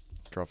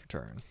 Draw for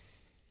turn.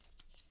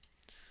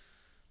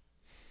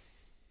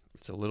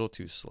 It's a little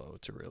too slow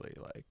to really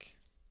like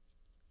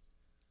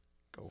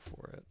go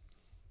for it.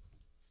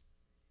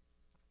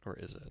 Or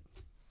is it?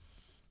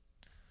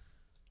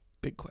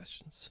 Big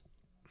questions.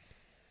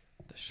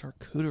 The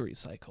charcuterie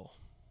cycle.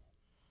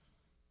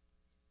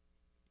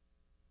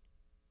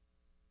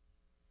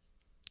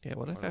 Yeah,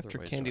 what if What other after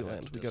ways do I have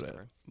Candyland to we go to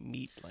discard?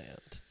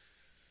 Meatland?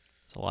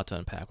 It's a lot to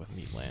unpack with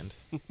Meatland.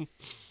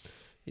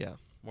 Yeah.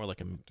 More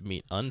like a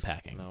meat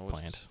unpacking No, it's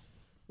plant.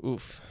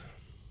 Oof.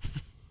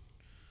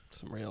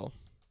 Some real.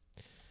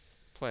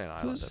 Play an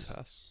island Who's- and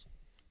pass.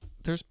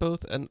 There's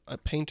both a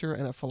painter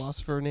and a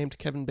philosopher named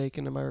Kevin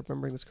Bacon. Am I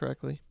remembering this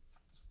correctly?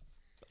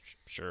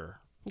 Sure.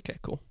 Okay,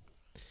 cool.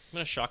 I'm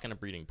gonna shock in a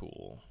breeding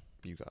pool.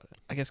 You got it.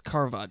 I guess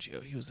Caravaggio.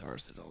 He was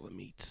ours at all the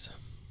meats.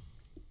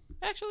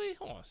 Actually,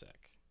 hold on a sec.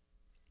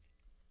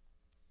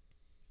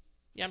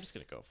 Yeah, I'm just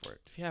gonna go for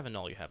it. If you have a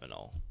null, you have a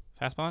null.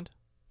 Fastbond?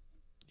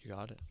 You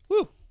got it.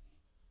 Woo!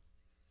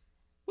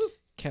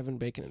 Kevin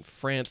Bacon and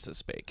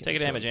Francis Bacon. Take a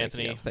is what damage, I'm thinking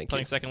Anthony. of. Thank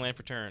Playing you. second land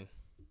for turn.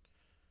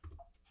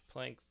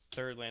 Playing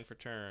third land for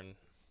turn.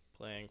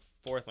 Playing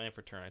fourth land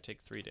for turn. I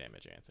take 3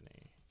 damage,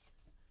 Anthony.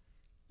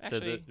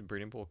 Actually, Did the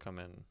breeding pool come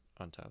in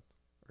untapped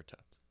or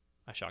tapped?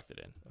 I shocked it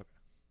in.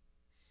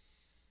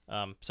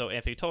 Okay. So,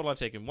 Anthony, total I've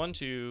taken 1,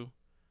 2,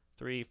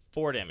 3,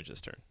 4 damage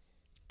this turn.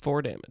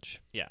 4 damage.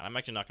 Yeah, I'm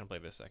actually not going to play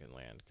this second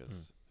land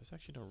because there's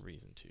actually no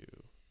reason to.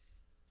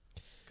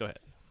 Go ahead.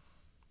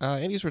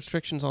 Andy's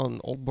restrictions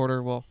on old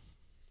border. Well,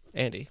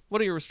 Andy,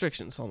 what are your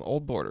restrictions on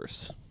old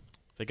borders?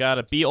 They got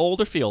to be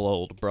old or feel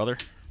old, brother.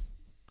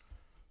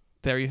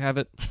 There you have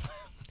it.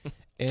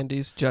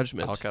 Andy's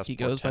judgment. I'll cast He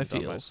goes by Portent on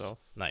feels. myself.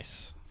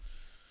 Nice.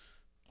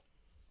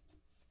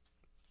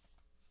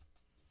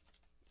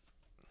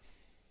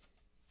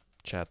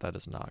 Chat, that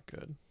is not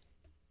good.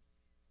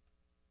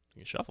 You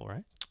can shuffle,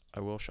 right? I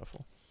will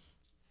shuffle.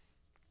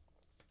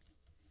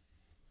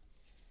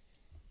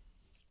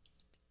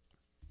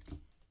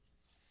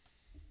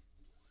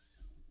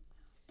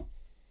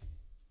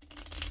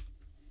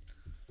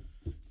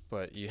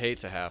 But you hate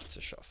to have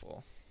to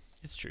shuffle.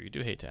 It's true. You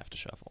do hate to have to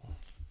shuffle.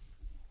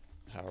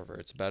 However,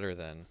 it's better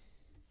than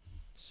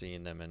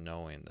seeing them and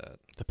knowing that.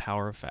 The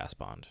power of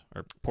Fastbond.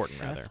 Or Portent,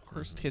 rather.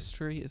 Half-Cursed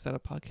History. Is that a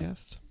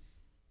podcast?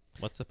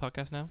 What's the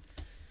podcast now?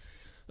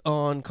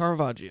 On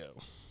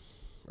Caravaggio.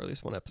 Or at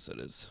least one episode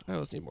is. I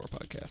always need more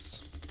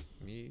podcasts.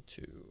 Me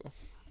too.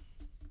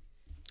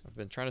 I've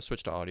been trying to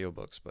switch to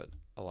audiobooks, but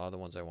a lot of the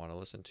ones I want to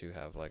listen to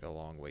have like a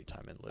long wait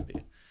time in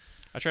Libby.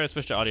 I try to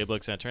switch to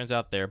audiobooks, and it turns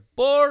out they're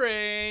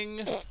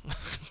boring.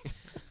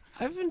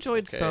 I've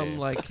enjoyed some Okay.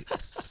 like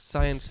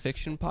science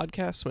fiction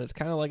podcasts when it's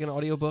kind of like an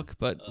audiobook,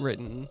 but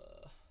written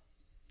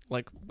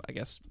like, I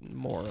guess,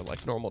 more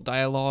like normal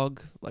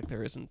dialogue. Like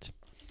there isn't.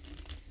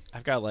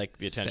 I've got like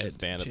the attention Said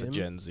span of the Jim.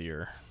 Gen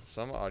Zer.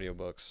 Some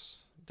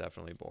audiobooks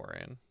definitely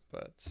boring,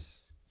 but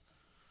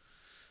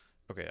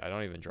okay, I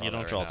don't even draw. You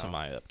don't that draw right to now.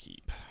 my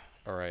upkeep.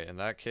 All right, in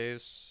that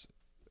case,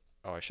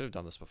 oh, I should have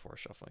done this before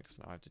shuffling because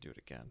now I have to do it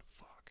again.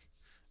 Fuck.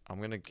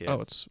 I'm gonna get. Oh,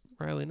 it's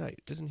Riley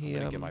Knight, isn't he? I'm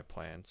gonna get my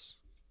plans.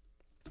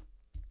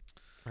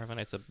 Raven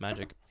Knight's a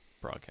magic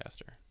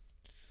broadcaster.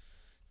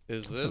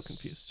 Is I'm this? so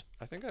confused.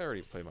 I think I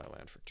already played my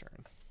land for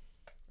turn.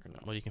 Or no?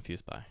 What are you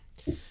confused by?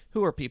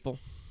 Who are people?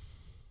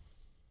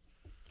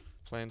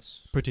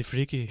 Plans. Pretty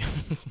freaky.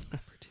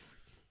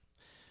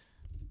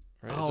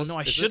 Right, Oh no,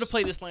 I should have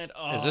played this land.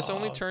 Oh, is this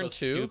only turn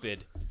so 2?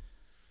 Stupid.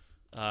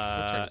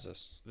 What turn is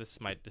this? This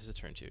is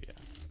turn 2. Yeah.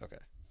 Okay.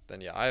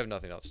 Then yeah, I have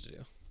nothing else to do.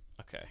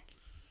 Okay.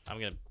 I'm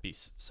gonna be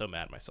so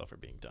mad at myself for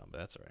being dumb, but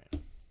that's all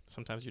right.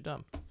 Sometimes you're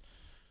dumb.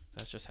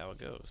 That's just how it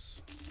goes.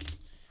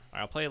 All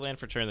right, I'll play a land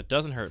for turn that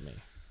doesn't hurt me.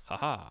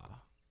 Haha.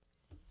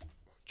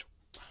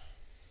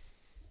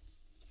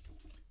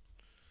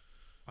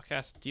 I'll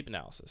cast Deep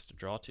Analysis to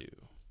draw 2.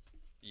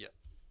 Yep.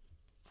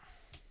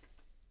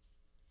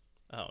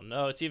 Oh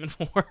no, it's even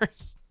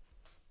worse.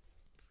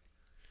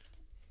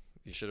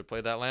 You should have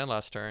played that land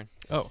last turn.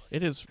 Oh,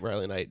 it is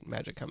Riley Knight,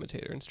 Magic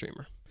Commentator and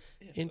Streamer.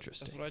 Yeah,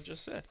 Interesting. That's what I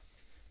just said.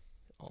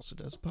 Also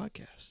does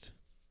podcast.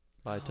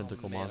 By Oh,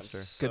 Tentacle man, I'm Monster.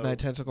 so Good night,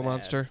 Tentacle mad.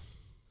 Monster.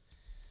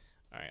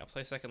 All right, I'll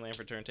play second land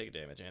for turn. Take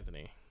damage,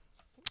 Anthony.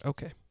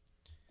 Okay.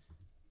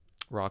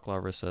 Rock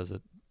Larva says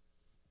it.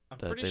 I'm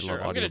That pretty they sure.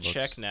 love I'm gonna audiobooks.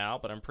 check now,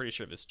 but I'm pretty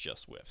sure this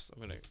just whiffs.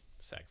 I'm gonna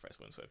sacrifice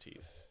Windswept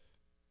Heath.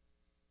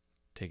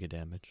 Take a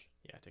damage.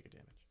 Yeah, take a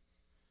damage.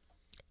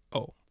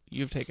 Oh,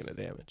 you've taken a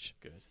damage.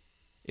 Good.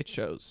 It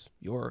shows.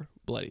 You're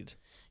bloodied.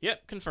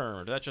 Yep,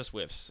 confirmed. That just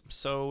whiffs. I'm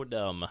so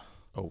dumb.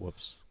 Oh,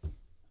 whoops.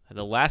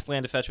 The last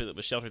land to fetch with it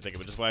was Sheltered Thicket,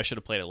 which is why I should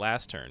have played it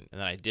last turn,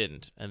 and then I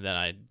didn't. And then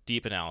I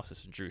Deep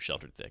Analysis and drew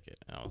Sheltered Thicket,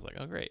 and I was like,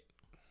 oh great.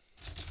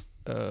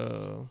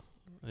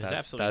 There's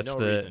absolutely no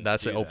reason.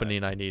 That's to the do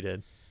opening I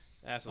needed.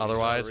 that. Absolutely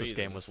no Otherwise, this reason.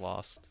 game was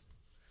lost.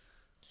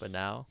 But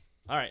now,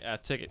 All right,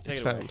 take it. Take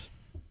It's it away. found.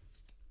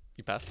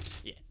 you passed?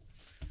 Yeah.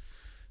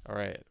 All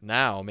right.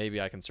 Now,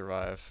 maybe I can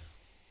survive.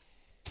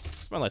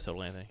 What's my life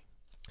total, Anthony?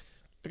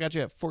 I got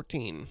you at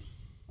 14.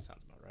 Sounds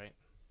about right.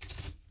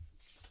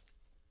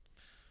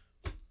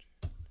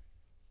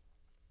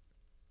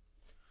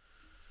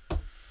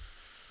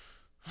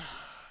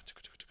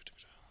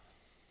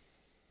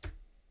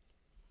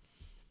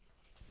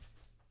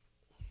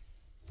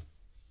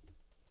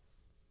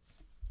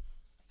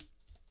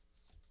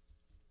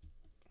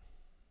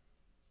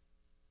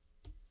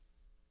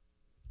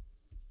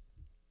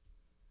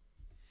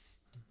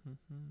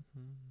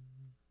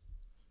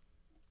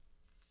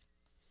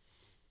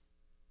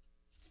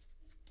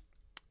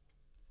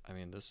 I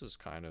mean, this is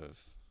kind of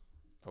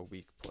a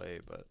weak play,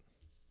 but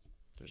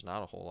there's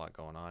not a whole lot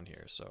going on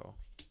here, so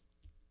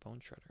Bone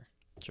Shredder.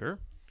 Sure.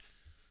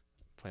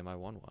 Play my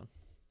 1/1.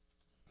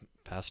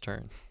 Pass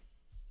turn.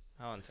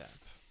 I'll untap.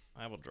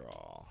 I will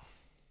draw.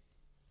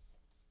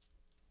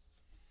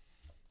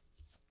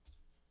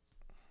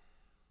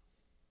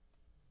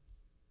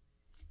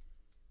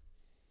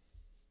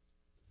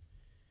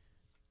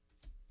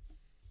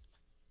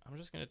 I'm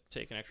just gonna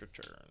take an extra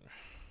turn.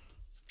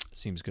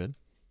 Seems good.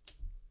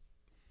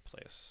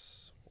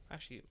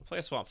 Actually, play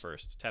a swamp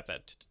first. Tap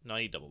that. No,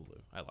 I need double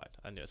blue. I lied.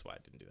 I knew that's why I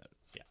didn't do that.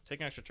 Yeah, take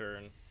an extra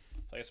turn.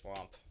 Play a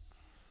swamp.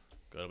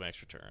 Go to an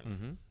extra turn.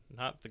 Mm-hmm.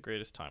 Not the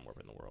greatest time warp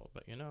in the world,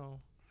 but you know,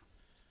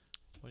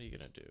 what are you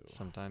gonna do?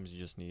 Sometimes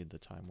you just need the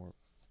time warp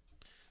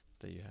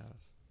that you have.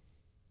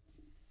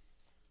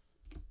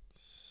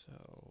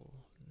 So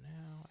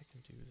now I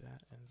can do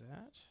that and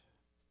that.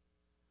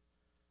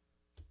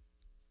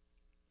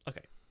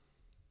 Okay.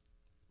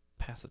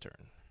 Pass the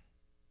turn.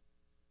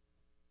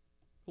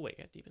 Oh wait,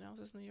 got Deep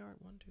Analysis in the yard.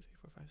 1, 2, 3,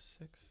 4, 5,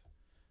 6.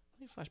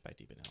 Let me flash by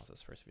Deep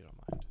Analysis first, if you don't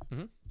mind.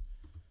 Mm-hmm.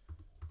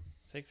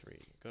 Take 3.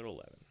 Go to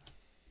 11.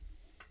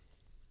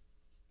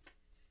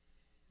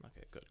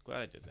 Okay, good.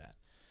 Glad I did that.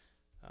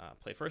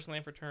 Play first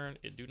land for turn.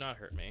 It do not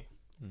hurt me.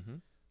 Mm-hmm.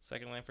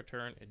 Second land for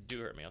turn. It do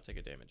hurt me. I'll take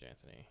a damage,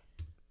 Anthony.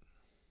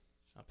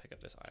 I'll pick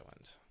up this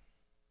island.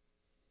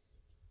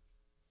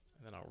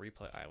 And then I'll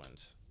replay island.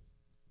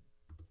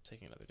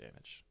 Taking another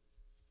damage.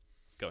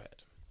 Go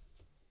ahead.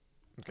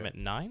 Okay. I'm at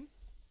 9?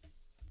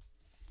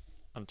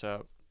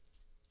 Untap.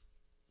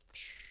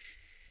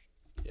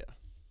 Yeah.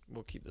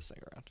 We'll keep this thing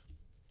around.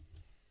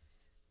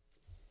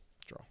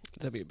 Draw.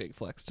 That'd be a big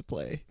flex to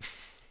play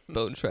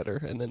Bone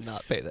Shredder and then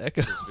not pay that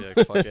guy. Just be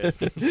like, fuck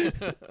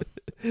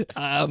it.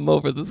 I'm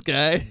over this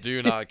guy.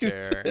 Do not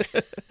care.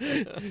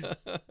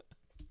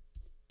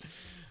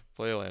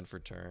 Play a land for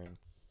turn.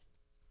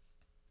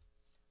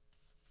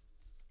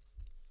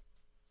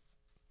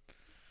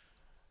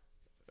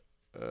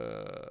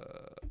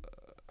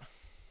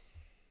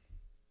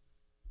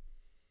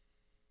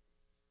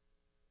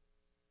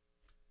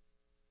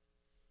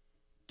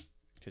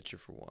 Hit you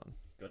for 1.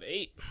 Go to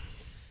 8.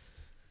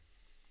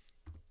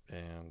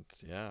 And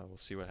yeah, we'll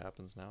see what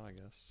happens now, I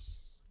guess.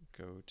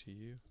 Go to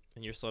you.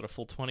 And you're still at a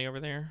full 20 over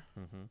there.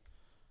 Mm-hmm.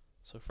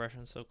 So fresh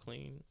and so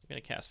clean. I'm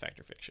going to cast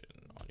Factor Fiction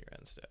on your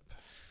end step.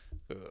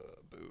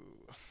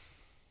 Boo.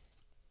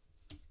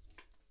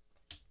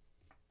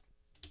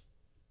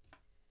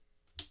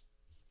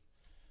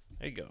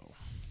 There you go.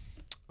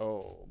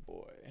 Oh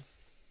boy.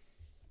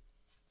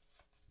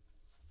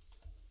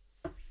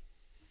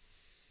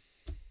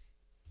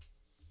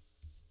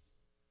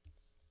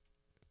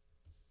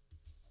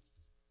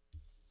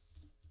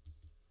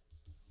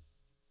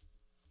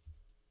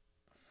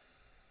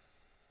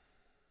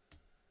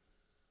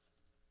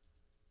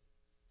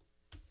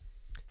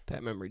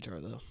 That memory jar,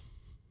 though.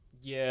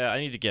 Yeah, I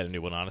need to get a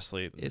new one,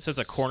 honestly. Since a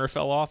It's- corner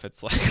fell off,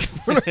 it's like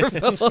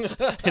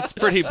it's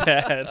pretty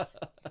bad.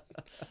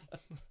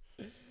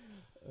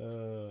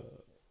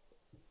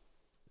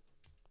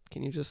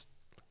 Can you just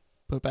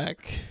put it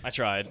back? I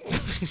tried.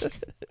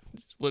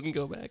 Just wouldn't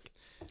go back.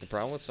 The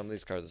problem with some of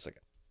these cards is like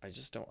I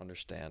just don't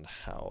understand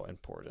how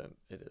important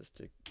it is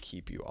to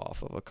keep you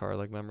off of a card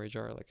like Memory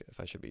Jar. Like if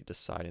I should be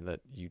deciding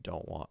that you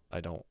don't want,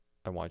 I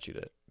want you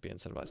to be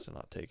incentivized to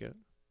not take it.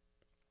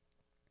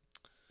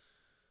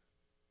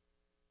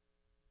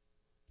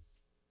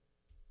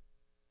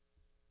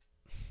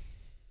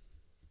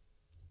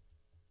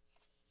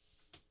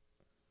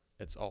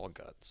 It's all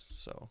guts,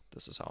 so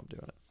this is how I'm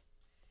doing it.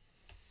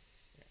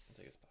 Here, I'll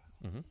take a spot.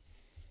 Mm-hmm.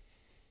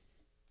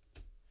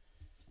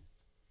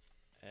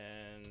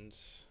 And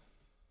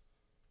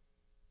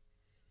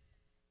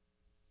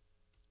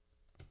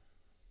do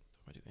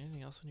I do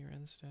anything else on your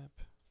end step?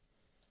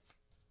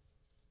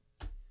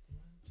 1,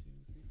 2,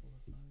 3, 4,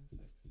 5,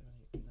 6, 7,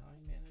 8, 9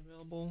 mana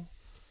available.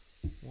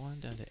 1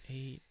 down to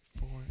 8,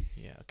 4.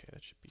 Yeah, okay,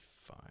 that should be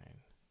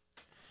fine.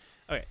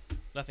 Okay,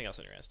 nothing else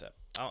on your end step.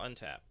 I'll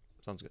untap.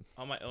 Sounds good.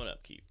 On my own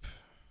upkeep.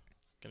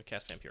 Gonna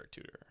cast Vampiric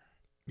Tutor.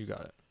 You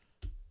got it.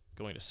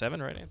 Going to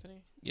 7, right,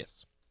 Anthony?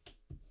 Yes.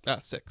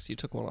 6. You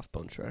took one off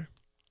Bone Shredder.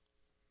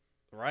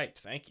 Right,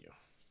 thank you.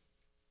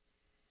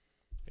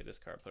 Okay, this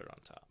card, put it on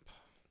top.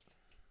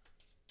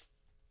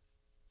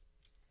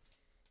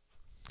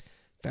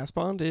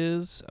 Fastbond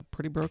is a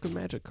pretty broken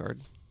Magic card.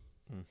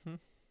 Mm-hmm.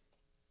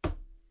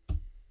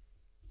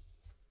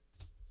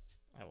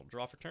 I will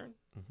draw for turn.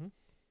 Mm-hmm.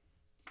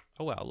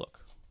 Oh wow, look.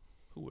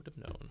 Who would have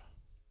known?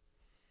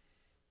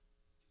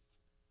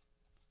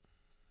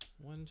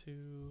 1,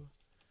 2,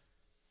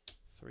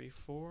 3,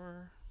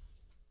 4.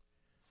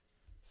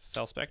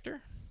 Fell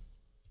Spectre.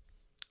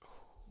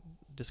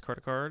 Discard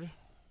a card.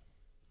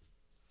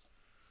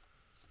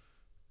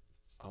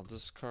 I'll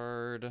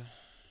discard.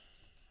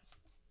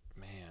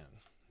 Man.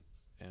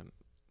 And,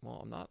 well,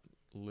 I'm not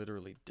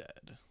literally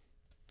dead.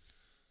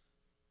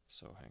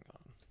 So hang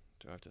on.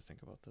 Do I have to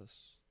think about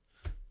this?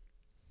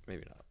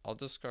 Maybe not. I'll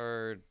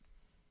discard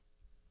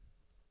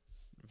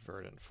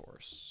Verdant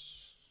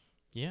Force.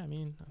 Yeah, I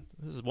mean,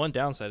 this is one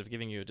downside of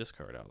giving you a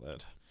discard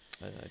outlet.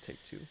 And I take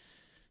 2.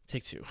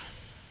 Take 2.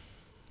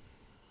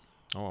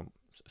 Oh, I'm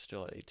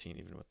still at 18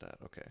 even with that.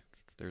 Okay.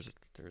 There's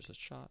a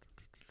shot.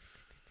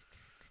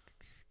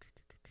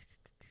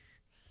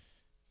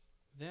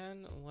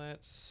 Then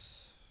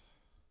let's...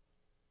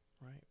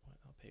 Right, what?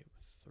 I'll pay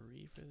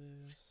 3 for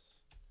this.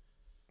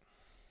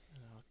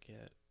 And I'll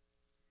get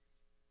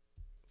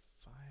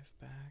 5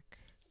 back.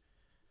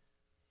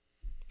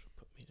 Which will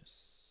put me to 6.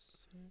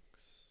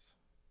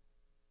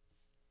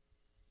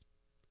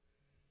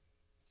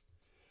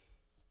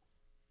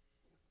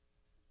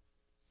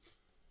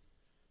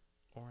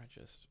 Or I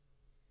just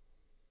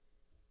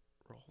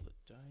roll the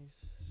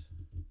dice.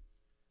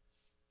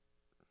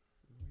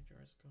 Memory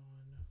jar's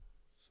gone,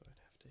 so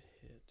I'd have to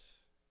hit.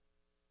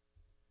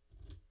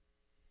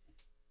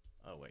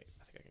 Oh wait,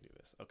 I think I can do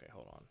this. Okay,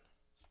 hold on.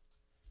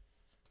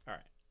 All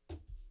right,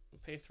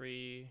 pay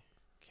 3,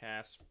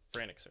 cast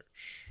Frantic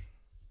Search.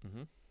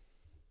 Mm-hmm.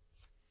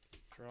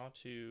 Draw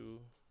 2,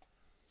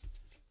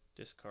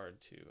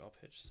 discard 2. I'll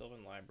pitch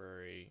Sylvan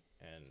Library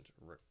and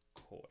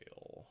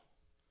Recoil.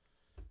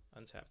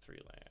 Untap 3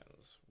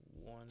 lands.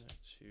 1,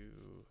 2,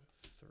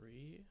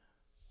 3.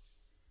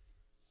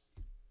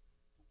 1,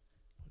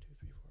 2,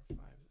 3, 4,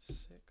 5, 6.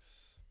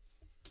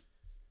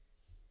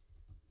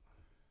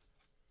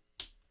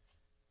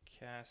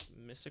 Cast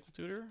Mystical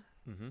Tutor.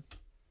 Mm-hmm.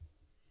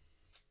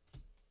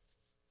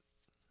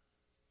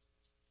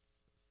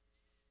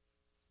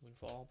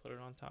 Windfall, put it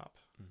on top.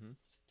 Mm-hmm.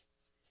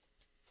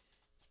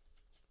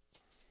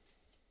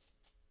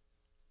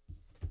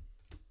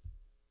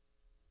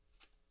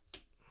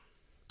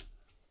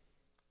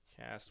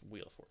 Cast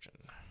Wheel of Fortune.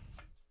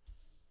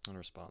 In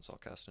response, I'll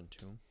cast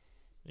Entomb.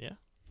 Yeah.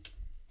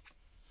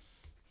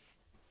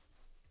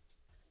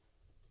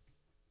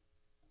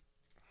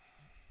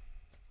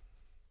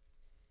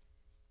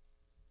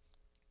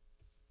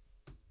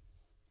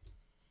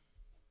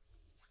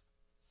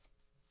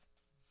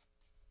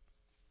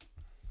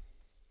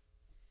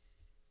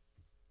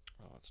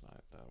 Oh, it's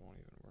not. That won't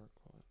even work.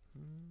 What?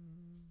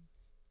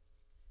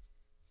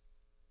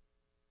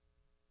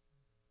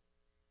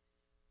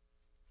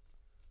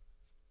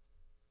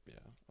 Yeah,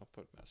 I'll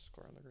put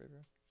Massacre in the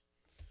graveyard.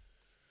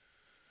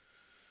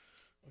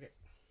 Okay.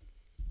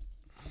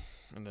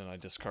 And then I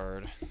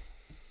discard,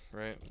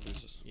 right?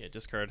 Loses Yeah,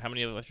 discard. How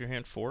many left in your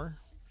hand? 4?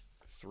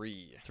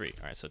 3. 3.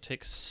 All right, so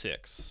take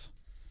 6.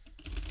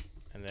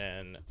 And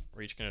then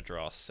we're each going to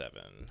draw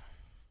 7.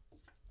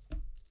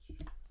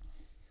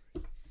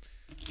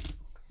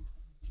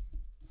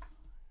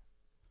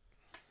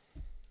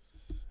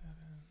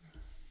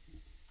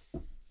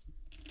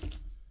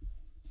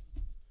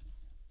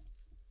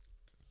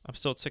 I'm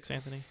still at 6,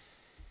 Anthony.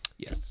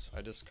 Yes.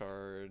 I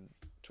discard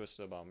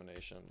Twisted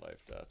Abomination,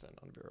 Life, Death, and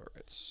Unbureau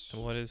Rights.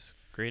 And what is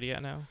Grady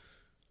at now?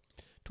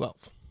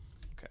 12.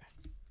 Okay.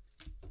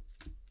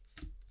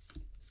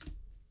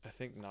 I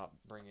think not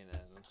bringing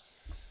in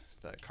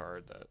that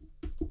card that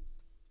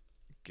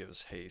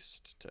gives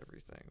haste to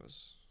everything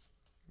was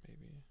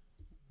maybe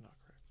not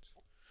correct.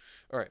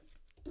 All right.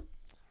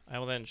 I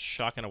will then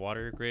shock in a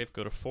water your grave,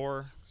 go to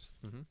 4,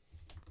 Mm-hmm.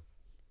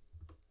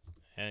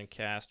 and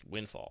cast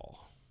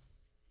Windfall.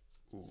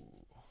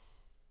 Ooh,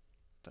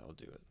 that'll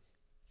do it.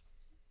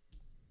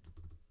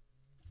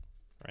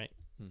 Right?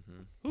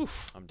 Mm-hmm.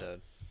 Oof. I'm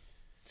dead.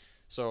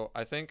 So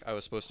I think I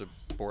was supposed to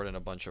board in a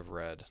bunch of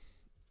red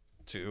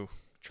to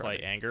Play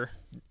Anger.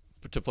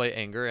 to play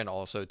anger and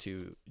also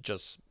to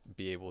just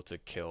be able to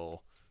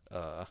kill.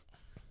 I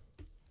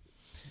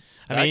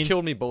mean,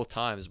 killed me both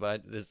times,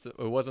 but it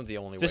wasn't the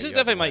only way. This is you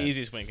had to definitely my win.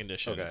 easiest win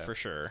condition, Okay. for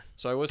sure.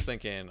 So I was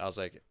thinking, I was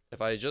like,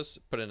 if I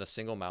just put in a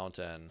single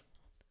mountain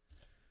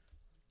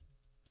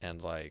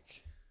and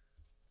like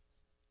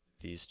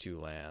these 2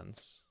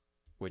 lands,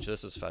 which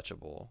this is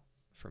fetchable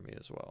for me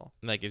as well.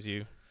 And that gives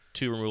you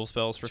 2 removal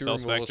spells for 2 Fell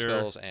removal Spectre,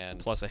 spells and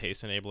plus a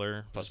haste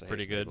enabler, plus which is a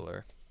pretty haste good.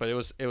 enabler. But it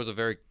was a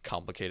very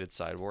complicated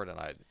sideboard, and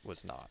I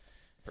was not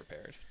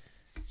prepared.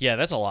 Yeah,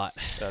 that's a lot.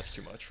 That's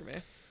too much for me.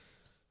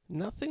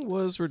 Nothing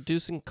was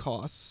reducing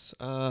costs.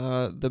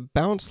 The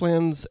bounce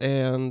lands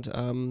and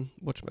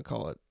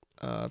whatchamacallit,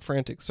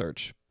 Frantic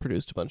Search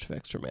produced a bunch of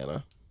extra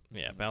mana.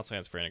 Yeah, Bounce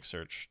Lands Frantic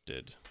Search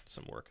did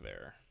some work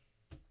there.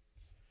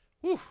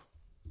 Whew.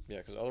 Yeah,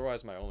 because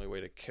otherwise my only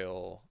way to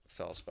kill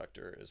Fell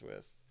Spectre is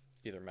with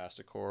either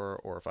Masticore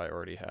or if I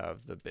already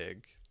have the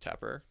big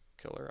tapper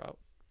killer out.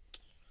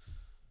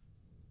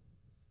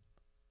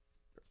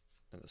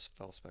 And this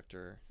Fell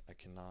Spectre, I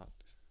cannot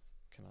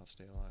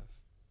stay alive.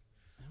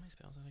 How many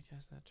spells did I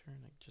cast that turn?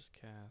 I just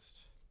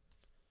cast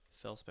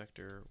Fell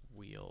Spectre,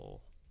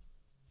 Wheel,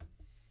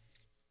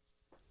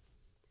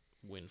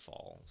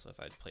 Windfall. So if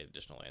I'd played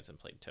additional lands and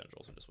played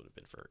Tendrils, it just would have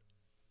been for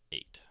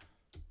 8.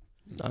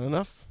 Not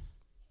enough?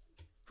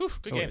 Whew,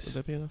 good Oh, wait, games. would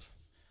that be enough?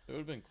 It would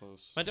have been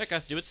close. My deck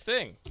got to do its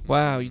thing.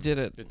 Wow, you did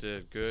it. It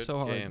did. Good So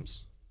hard.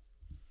 games.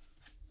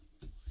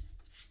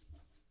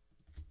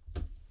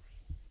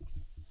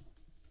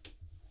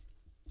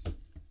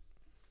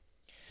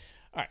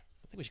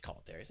 I think we should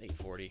call it there. It's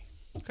 8:40.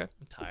 Okay.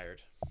 I'm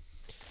tired.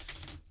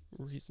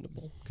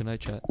 Reasonable. Good night,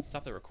 chat.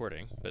 Stop the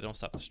recording, but don't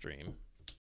stop the stream.